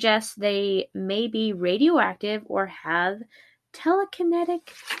suggests they may be radioactive or have telekinetic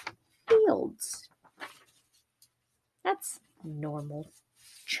fields. That's normal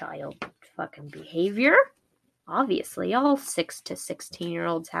child fucking behavior. Obviously, all 6 to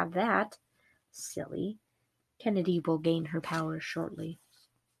 16-year-olds have that. Silly. Kennedy will gain her powers shortly.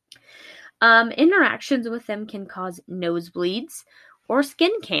 Interactions with them can cause nosebleeds or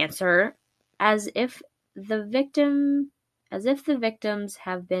skin cancer, as if the victims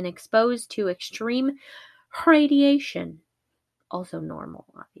have been exposed to extreme radiation. Also normal,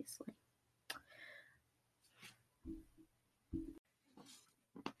 obviously.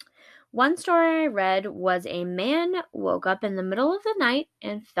 One story I read was a man woke up in the middle of the night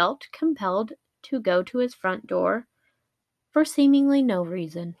and felt compelled to go to his front door for seemingly no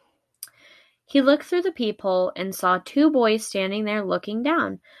reason. He looked through the peephole and saw 2 boys standing there looking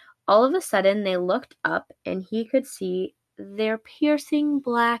down. All of a sudden, they looked up and he could see their piercing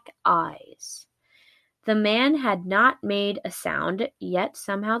black eyes. The man had not made a sound, yet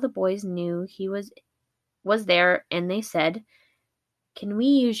somehow the boys knew he was there, and they said, "Can we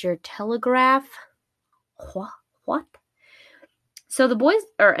use your telegraph?" What? So the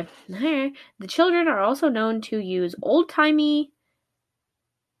children are also known to use old-timey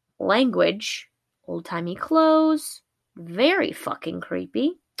language, old-timey clothes. Very fucking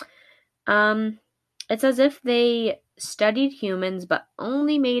creepy. It's as if they studied humans but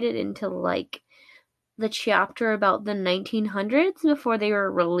only made it into like the chapter about the 1900s before they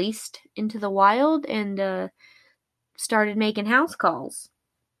were released into the wild and started making house calls.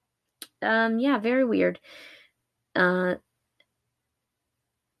 Yeah, very weird. So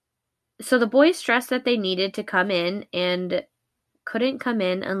the boys stressed that they needed to come in and couldn't come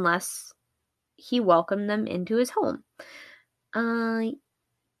in unless he welcomed them into his home.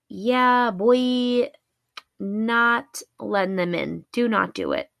 Yeah, boy, not letting them in. Do not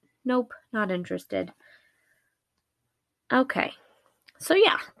do it. Nope, not interested. Okay. So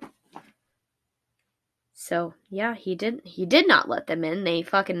yeah, he did not let them in. They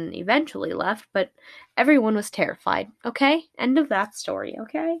fucking eventually left, but everyone was terrified. Okay? End of that story,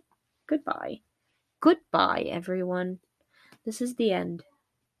 okay? Goodbye. Goodbye, everyone. This is the end.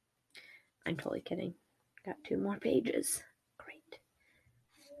 I'm totally kidding. Got 2 more pages. Great.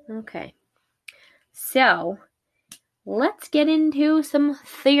 Okay. So, let's get into some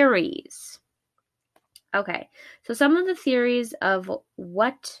theories. Okay. So some of the theories of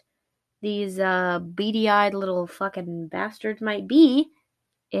what these beady-eyed little fucking bastards might be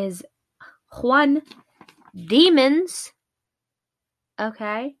is 1, demons.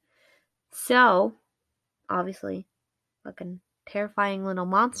 Okay. So, obviously, fucking terrifying little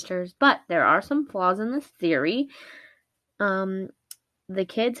monsters, but there are some flaws in this theory. The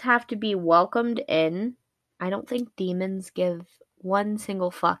kids have to be welcomed in. I don't think demons give one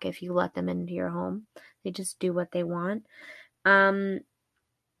single fuck if you let them into your home. They just do what they want. They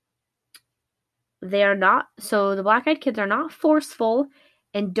are not, so the black-eyed kids are not forceful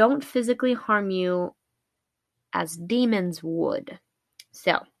and don't physically harm you as demons would.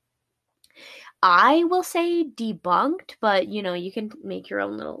 So, I will say debunked, but you can make your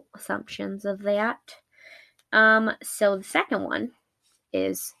own little assumptions of that. So the second one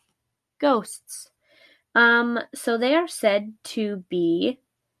is ghosts. So they are said to be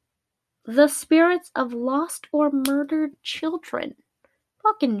the spirits of lost or murdered children.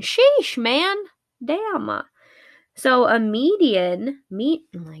 Fucking sheesh, man. Damn. So a medium,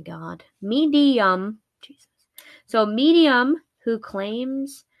 Jesus. So a medium who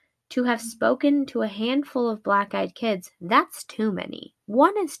claims to have spoken to a handful of black-eyed kids, that's too many.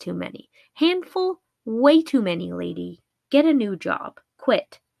 1 is too many. Handful, way too many, lady. Get a new job.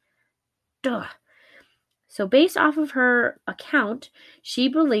 Quit. Duh. So based off of her account, she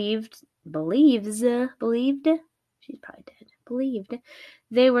believed, she's probably dead, believed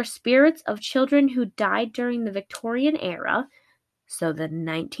they were spirits of children who died during the Victorian era, so the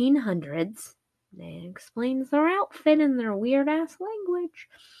 1900s. That explains their outfit and their weird-ass language.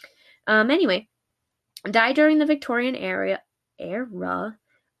 Anyway, died during the Victorian era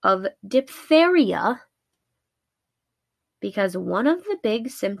of diphtheria, because one of the big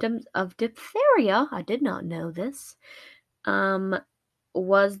symptoms of diphtheria, I did not know this,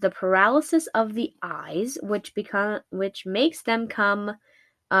 was the paralysis of the eyes, which makes them come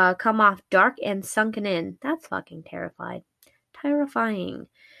off dark and sunken in. That's fucking terrifying.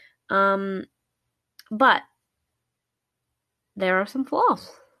 But there are some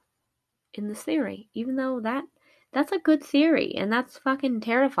flaws in this theory, even though that's a good theory, and that's fucking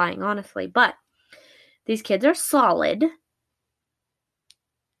terrifying, honestly. But these kids are solid,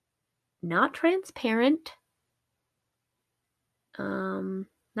 not transparent,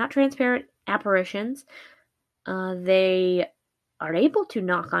 apparitions. They are able to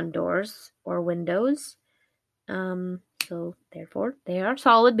knock on doors or windows. So therefore, they are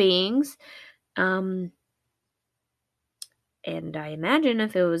solid beings. And I imagine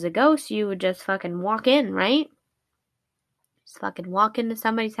if it was a ghost, you would just fucking walk in, right? Just fucking walk into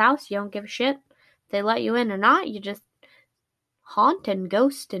somebody's house. You don't give a shit if they let you in or not. You just haunt and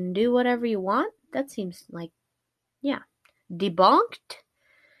ghost and do whatever you want. That seems like, yeah, debunked.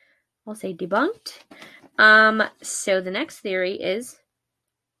 I'll say debunked. So the next theory is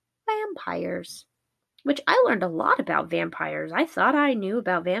vampires, which I learned a lot about vampires. I thought I knew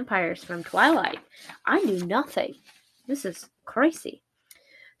about vampires from Twilight. I knew nothing. This is crazy.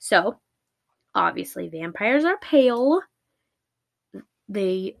 So, obviously, vampires are pale.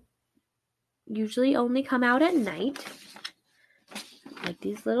 They usually only come out at night. Like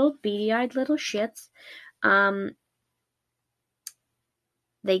these little beady-eyed little shits.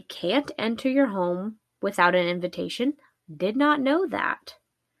 They can't enter your home without an invitation. Did not know that.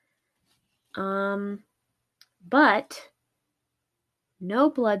 But no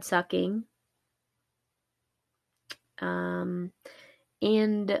blood sucking.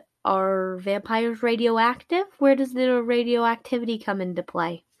 And are vampires radioactive? Where does the radioactivity come into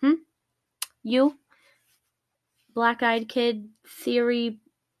play? You? Black-eyed kid theory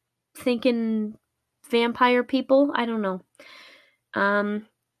thinking vampire people? I don't know.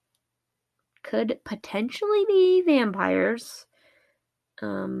 Could potentially be vampires.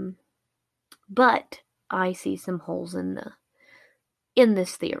 But I see some holes in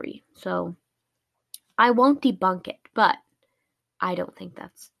this theory. So I won't debunk it, but I don't think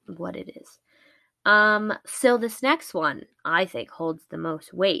that's what it is. So this next one I think holds the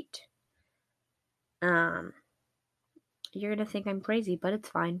most weight. You're gonna think I'm crazy, but it's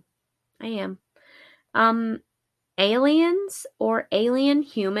fine. I am. Aliens or alien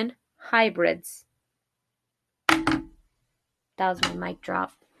human hybrids. That was my mic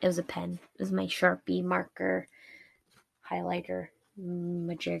drop. It was a pen. It was my Sharpie marker, highlighter,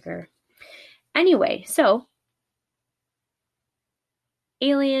 majigger. Anyway, so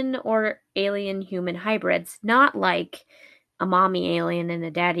alien or alien human hybrids, not like a mommy alien and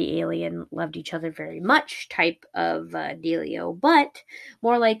a daddy alien loved each other very much type of dealio, but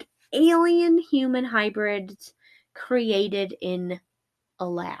more like alien human hybrids created in a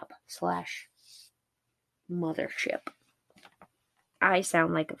lab / mothership. I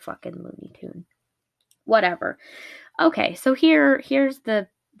sound like a fucking Looney Tune. Whatever. Okay, so here's the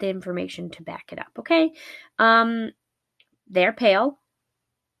information to back it up, okay? They're pale,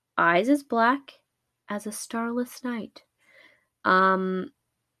 eyes as black as a starless night.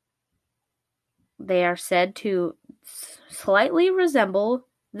 They are said to slightly resemble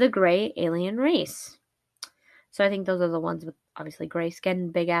the gray alien race. So I think those are the ones with obviously gray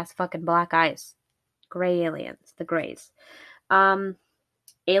skin, big ass fucking black eyes. Gray aliens, the grays.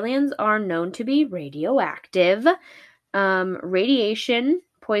 Aliens are known to be radioactive. Radiation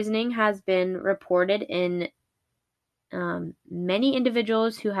poisoning has been reported in many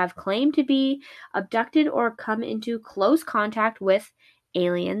individuals who have claimed to be abducted or come into close contact with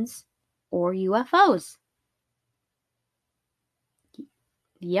aliens or UFOs.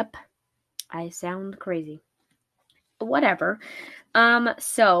 Yep, I sound crazy. Whatever.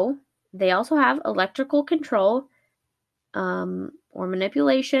 So they also have electrical control, or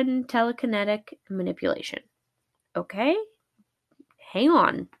manipulation, telekinetic manipulation. Okay? Hang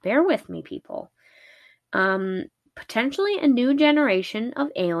on. Bear with me, people. Potentially a new generation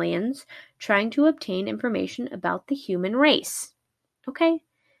of aliens trying to obtain information about the human race. Okay?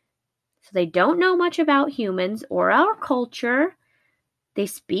 So they don't know much about humans or our culture. They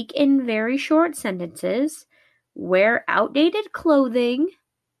speak in very short sentences, wear outdated clothing,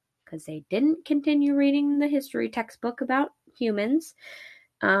 because they didn't continue reading the history textbook about humans.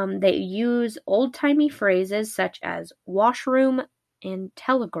 They use old-timey phrases such as washroom and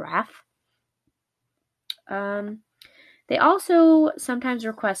telegraph. They also sometimes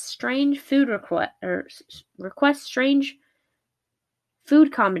request strange food strange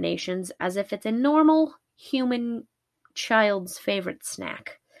food combinations as if it's a normal human child's favorite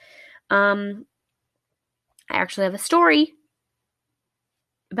snack. I actually have a story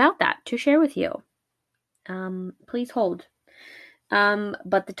about that to share with you. Please hold.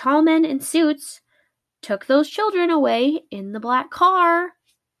 But the tall men in suits took those children away in the black car.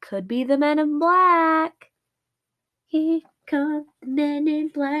 Could be the men in black. Here come the men in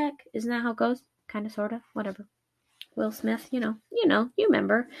black. Isn't that how it goes? Kind of, sort of, whatever. Will Smith, you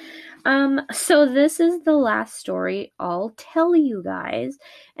remember. So this is the last story I'll tell you guys.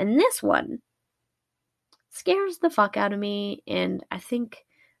 And this one scares the fuck out of me, and I think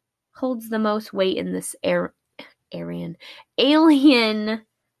holds the most weight in this alien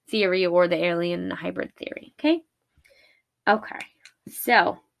theory, or the alien hybrid theory. Okay,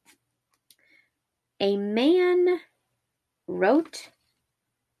 so a man wrote,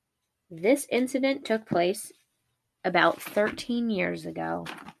 this incident took place about 13 years ago.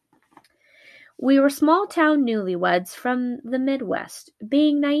 We were small town newlyweds from the Midwest,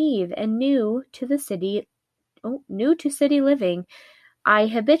 being naive and new to city living. I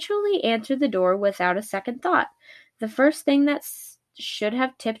habitually answered the door without a second thought. The first thing that should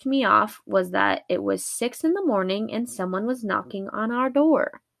have tipped me off was that it was 6 a.m. and someone was knocking on our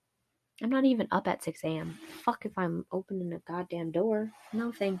door. I'm not even up at 6 a.m. Fuck if I'm opening a goddamn door.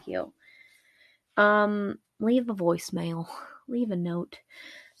 No, thank you. Leave a voicemail. Leave a note.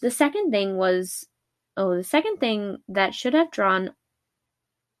 The second thing that should have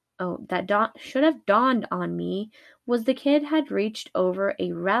dawned on me was the kid had reached over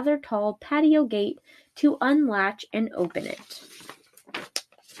a rather tall patio gate to unlatch and open it.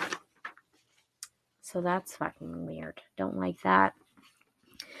 So that's fucking weird. Don't like that.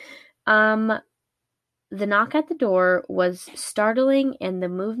 The knock at the door was startling, and the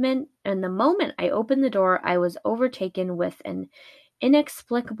moment I opened the door, I was overtaken with an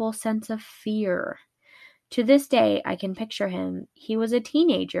inexplicable sense of fear. To this day, I can picture him. He was a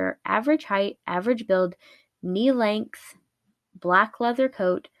teenager, average height, average build, knee-length, black leather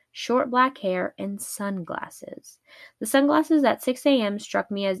coat, short black hair, and sunglasses. The sunglasses at 6 a.m.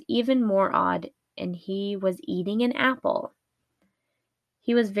 struck me as even more odd and he was eating an apple.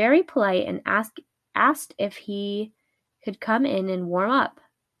 He was very polite and asked if he could come in and warm up.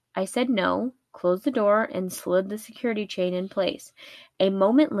 I said no, closed the door, and slid the security chain in place. A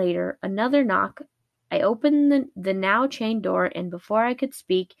moment later, another knock. I opened the now chained door, and before I could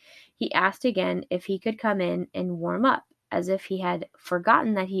speak, he asked again if he could come in and warm up, as if he had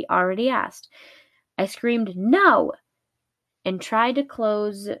forgotten that he already asked. I screamed, "No!" and tried to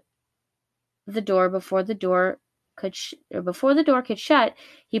close the door before the door could shut.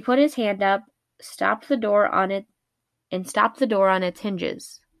 He put his hand up, stopped the door on its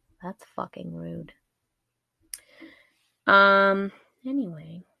hinges. That's fucking rude.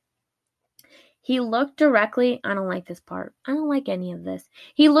 Anyway. He looked directly, I don't like this part. I don't like any of this.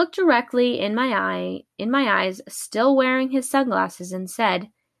 He looked directly in my eyes, still wearing his sunglasses, and said,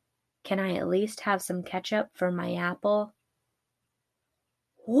 "Can I at least have some ketchup for my apple?"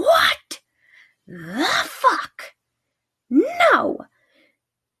 What the fuck? No!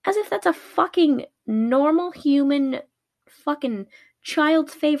 As if that's a fucking normal human fucking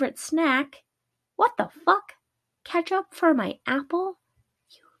child's favorite snack. What the fuck? Ketchup for my apple?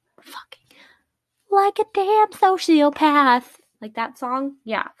 You fucking... Like a damn sociopath. Like that song?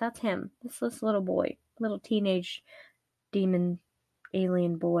 Yeah, that's him. This little boy. Little teenage demon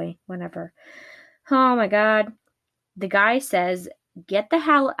alien boy. Whatever. Oh my god. The guy says, "Get the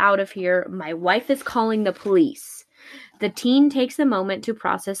hell out of here. My wife is calling the police." The teen takes a moment to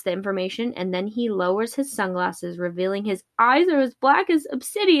process the information, and then he lowers his sunglasses, revealing his eyes are as black as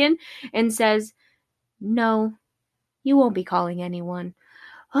obsidian, and says, "No, you won't be calling anyone."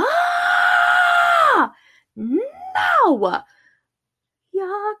 Ah! No!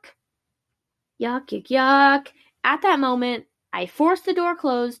 Yuck. Yuck, yuck, yuck. At that moment, I force the door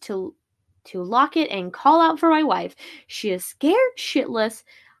closed to lock it and call out for my wife. She is scared shitless,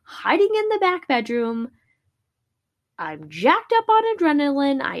 hiding in the back bedroom. I'm jacked up on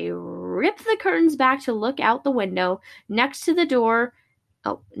adrenaline. I rip the curtains back to look out the window next to the door,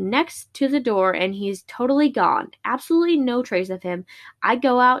 and he's totally gone. Absolutely no trace of him. I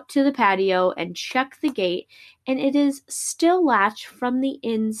go out to the patio and check the gate, and it is still latched from the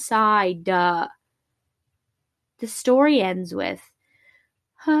inside. The story ends with,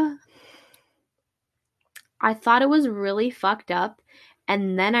 I thought it was really fucked up,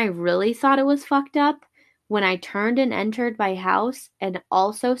 and then I really thought it was fucked up when I turned and entered my house and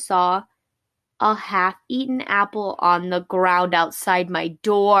also saw a half-eaten apple on the ground outside my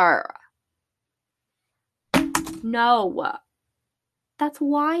door. No. That's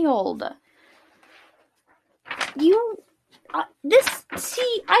wild.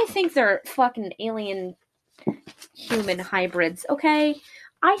 I think they're fucking alien human hybrids, okay?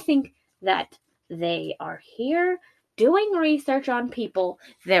 I think that they are here doing research on people.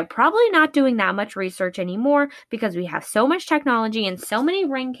 They're probably not doing that much research anymore because we have so much technology and so many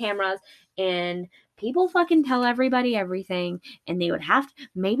Ring cameras, and people fucking tell everybody everything, and they would have to,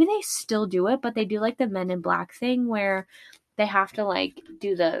 maybe they still do it, but they do like the Men in Black thing where they have to like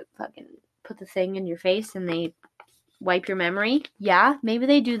do the fucking put the thing in your face and they wipe your memory. Yeah, maybe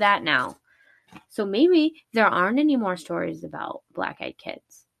they do that now. So maybe there aren't any more stories about black-eyed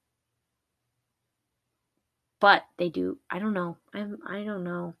kids. But they do. I don't know. I don't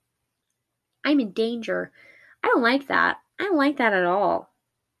know. I'm in danger. I don't like that. I don't like that at all.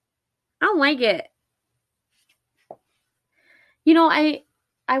 I don't like it. You know, I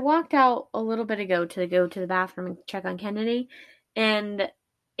walked out a little bit ago to go to the bathroom and check on Kennedy, and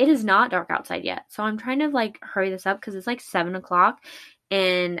it is not dark outside yet. So I'm trying to like hurry this up because it's like 7 o'clock,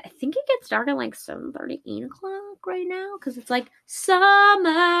 and I think it gets dark at like 7:30, 8 o'clock right now because it's like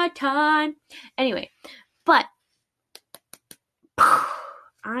summertime. Anyway, but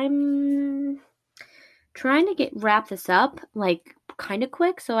I'm trying to wrap this up like kind of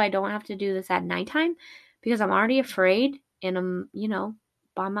quick so I don't have to do this at nighttime because I'm already afraid and I'm,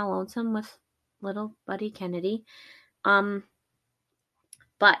 by my lonesome with little buddy Kennedy. But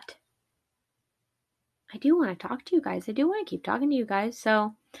I do want to talk to you guys. I do want to keep talking to you guys.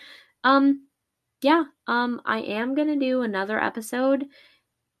 So, yeah, I am going to do another episode,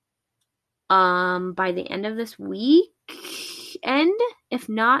 by the end of this week. If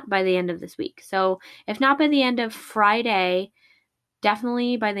not by the end of this week. So if not by the end of Friday,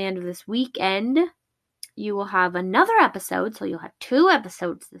 definitely by the end of this weekend, you will have another episode. So you'll have 2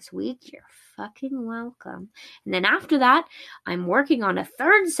 episodes this week. You're fucking welcome. And then after that, I'm working on a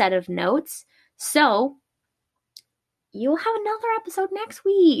 3rd set of notes. So you'll have another episode next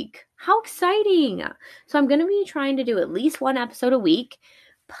week. How exciting. So I'm going to be trying to do at least 1 episode a week,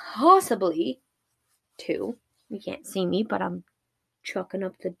 possibly 2. You can't see me, but I'm chucking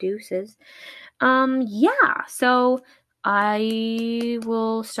up the deuces. Yeah, so I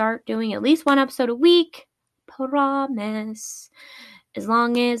will start doing at least one episode a week. Promise. As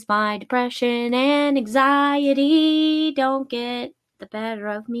long as my depression and anxiety don't get the better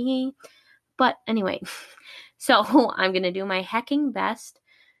of me. But anyway, so I'm going to do my hecking best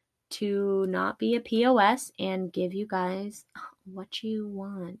to not be a POS and give you guys what you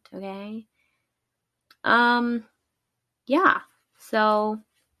want, okay? Yeah. So,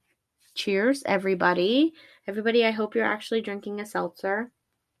 cheers, everybody. Everybody, I hope you're actually drinking a seltzer.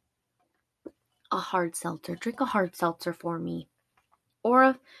 A hard seltzer. Drink a hard seltzer for me. Or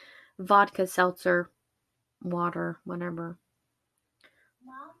a vodka seltzer, water, whatever.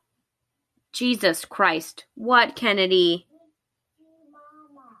 Jesus Christ. What, Kennedy?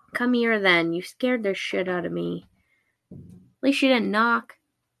 Come here then. You scared the shit out of me. At least you didn't knock.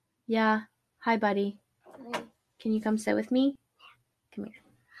 Yeah. Hi, buddy. Can you come sit with me? Come here.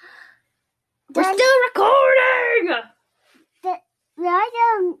 We're still recording!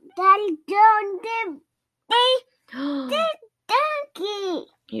 Daddy, don't give donkey.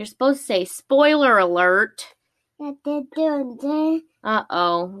 You're supposed to say spoiler alert. Don't.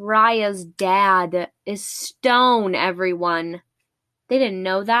 Uh-oh. Raya's dad is Stone, everyone. They didn't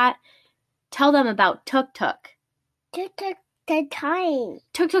know that. Tell them about Tuk Tuk. The tiny.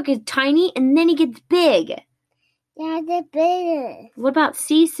 Tuk Tuk is tiny and then he gets big. Yeah, the bigger. What about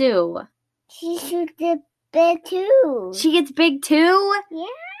Sisu? She shoots the big too. She gets big too? Yeah.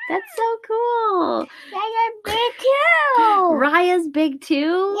 That's so cool. Yeah, big too. Raya's big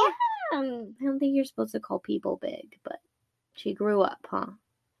too? Yeah. I don't think you're supposed to call people big, but she grew up, huh?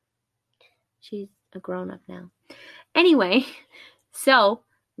 She's a grown-up now. Anyway, so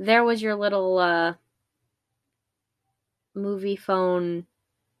there was your little movie phone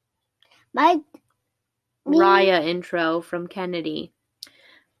Raya intro from Kennedy.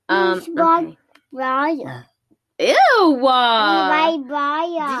 Okay. Raya. Ew!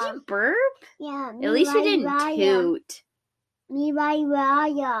 Raya. Did you burp? Yeah. At least you didn't toot. Me like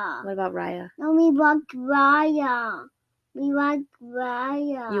Raya. What about Raya? No, me like Raya. Me like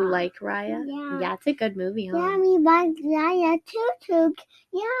Raya. You like Raya? Yeah. Yeah, it's a good movie, huh? Yeah, me like Raya too.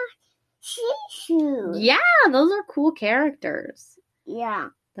 Yeah. Shishu. Yeah, those are cool characters. Yeah.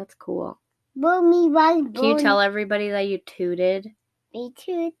 That's cool. But me like Can you tell everybody that you tooted? Me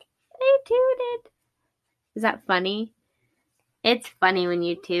toot. I tooted. Is that funny? It's funny when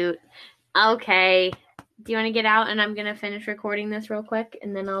you toot. Okay. Do you want to get out and I'm going to finish recording this real quick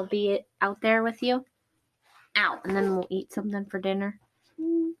and then I'll be out there with you? Ow. And then we'll eat something for dinner.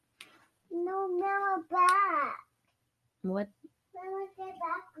 No, Mama back. What? Mama get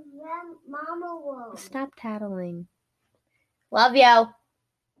back when Mama will. Stop tattling. Love you.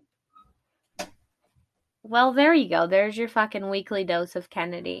 Well, there you go. There's your fucking weekly dose of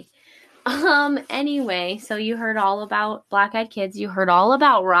Kennedy. Anyway, so you heard all about Black Eyed Kids. You heard all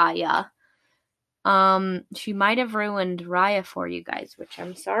about Raya. She might have ruined Raya for you guys, which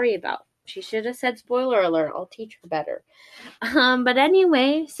I'm sorry about. She should have said spoiler alert. I'll teach her better. But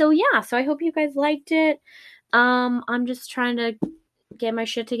anyway, so yeah, so I hope you guys liked it. I'm just trying to get my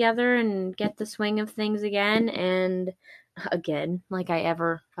shit together and get the swing of things again, and again, like I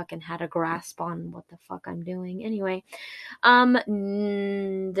ever fucking had a grasp on what the fuck I'm doing. Anyway,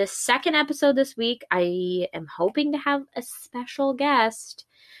 the second episode this week, I am hoping to have a special guest.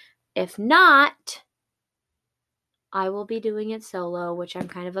 If not, I will be doing it solo, which I'm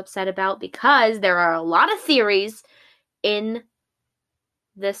kind of upset about because there are a lot of theories in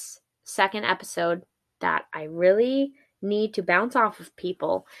this second episode that I really need to bounce off of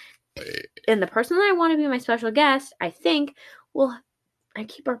people. And the person that I want to be my special guest, I think, I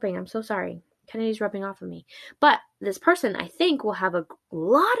keep burping. I'm so sorry. Kennedy's rubbing off of me. But this person, I think, will have a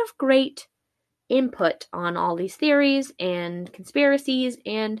lot of great input on all these theories and conspiracies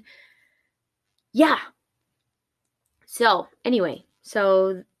and yeah. So, anyway,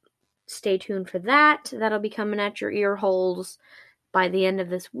 stay tuned for that. That'll be coming at your ear holes by the end of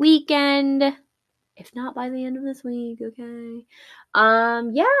this weekend. If not by the end of this week, okay?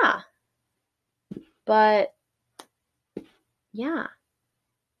 Yeah. But, yeah.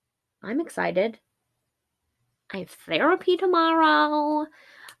 I'm excited. I have therapy tomorrow.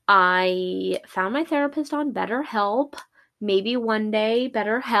 I found my therapist on BetterHelp. Maybe one day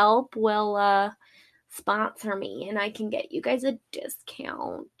BetterHelp will sponsor me and I can get you guys a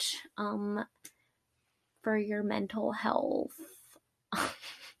discount for your mental health.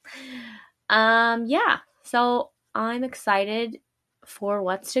 Yeah. So I'm excited for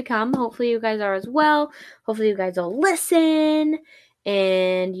what's to come. Hopefully you guys are as well. Hopefully you guys will listen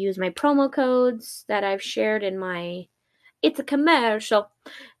and use my promo codes that I've shared in my It's a commercial.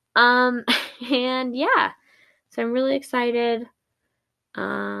 And yeah, so I'm really excited.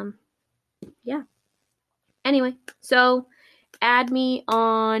 Yeah. Anyway, so add me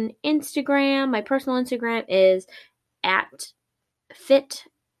on Instagram. My personal Instagram is at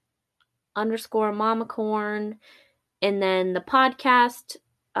fit_mamacorn. And then the podcast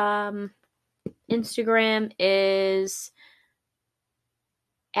Instagram is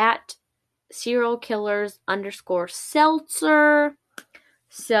at serialkillers_seltzer.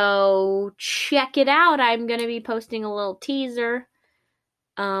 So check it out. I'm going to be posting a little teaser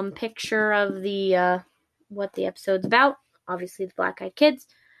picture of the what the episode's about. Obviously the Black Eyed Kids.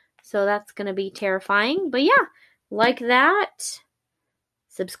 So that's going to be terrifying. But yeah, like that.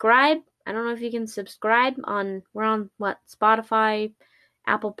 Subscribe. I don't know if you can subscribe we're on Spotify,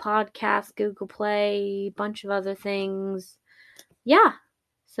 Apple Podcasts, Google Play, a bunch of other things. Yeah.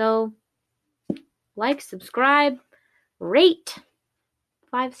 So like, subscribe, rate.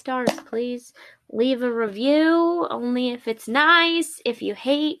 5 stars, please. Leave a review, only if it's nice. If you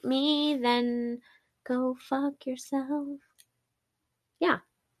hate me, then go fuck yourself. Yeah.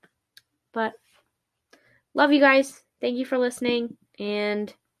 But love you guys. Thank you for listening.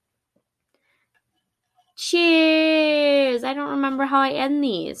 And cheers. I don't remember how I end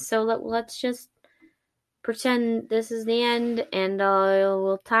these. So let's just pretend this is the end. And I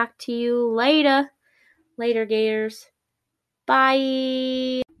will talk to you later. Later, Gators.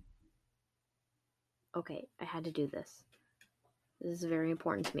 Bye. Okay, I had to do this. This is very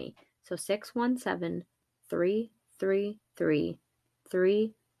important to me. So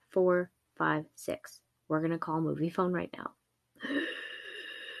 617-333-3456. We're going to call movie phone right now.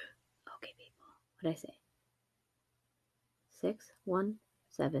 Okay, people. What did I say?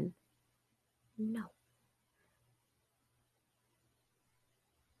 617. No.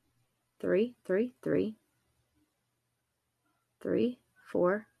 333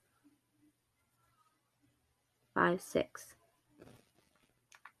 3456.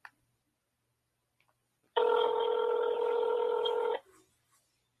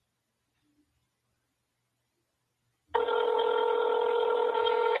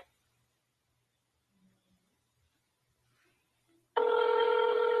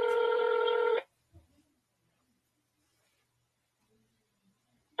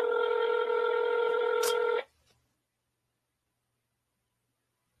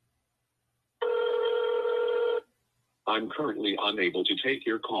 I'm currently unable to take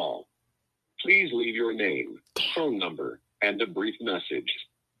your call. Please leave your name, phone number, and a brief message.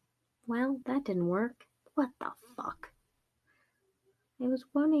 Well, that didn't work. What the fuck? I was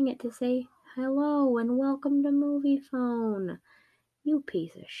wanting it to say hello and welcome to Movie Phone. You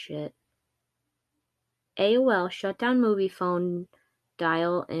piece of shit. AOL shut down Movie Phone.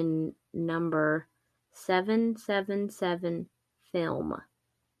 Dial in number 777 film.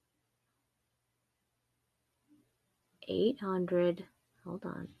 800. Hold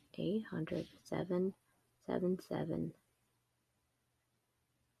on. 800 777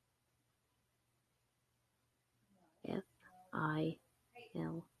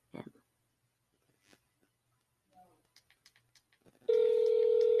 FILM.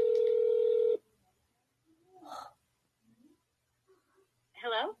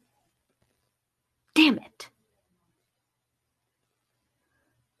 Hello? Damn it.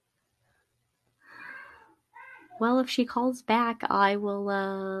 Well, if she calls back, I will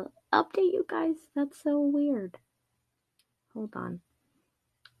update you guys. That's so weird. Hold on.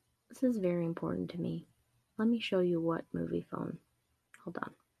 This is very important to me. Let me show you what Movie Phone. Hold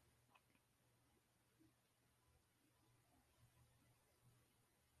on.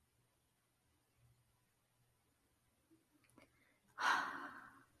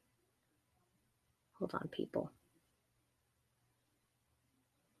 Hold on, people.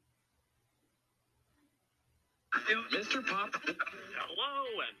 Mr. Pop. Hello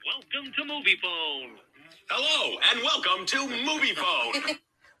and welcome to Movie Phone. Hello and welcome to Movie Phone.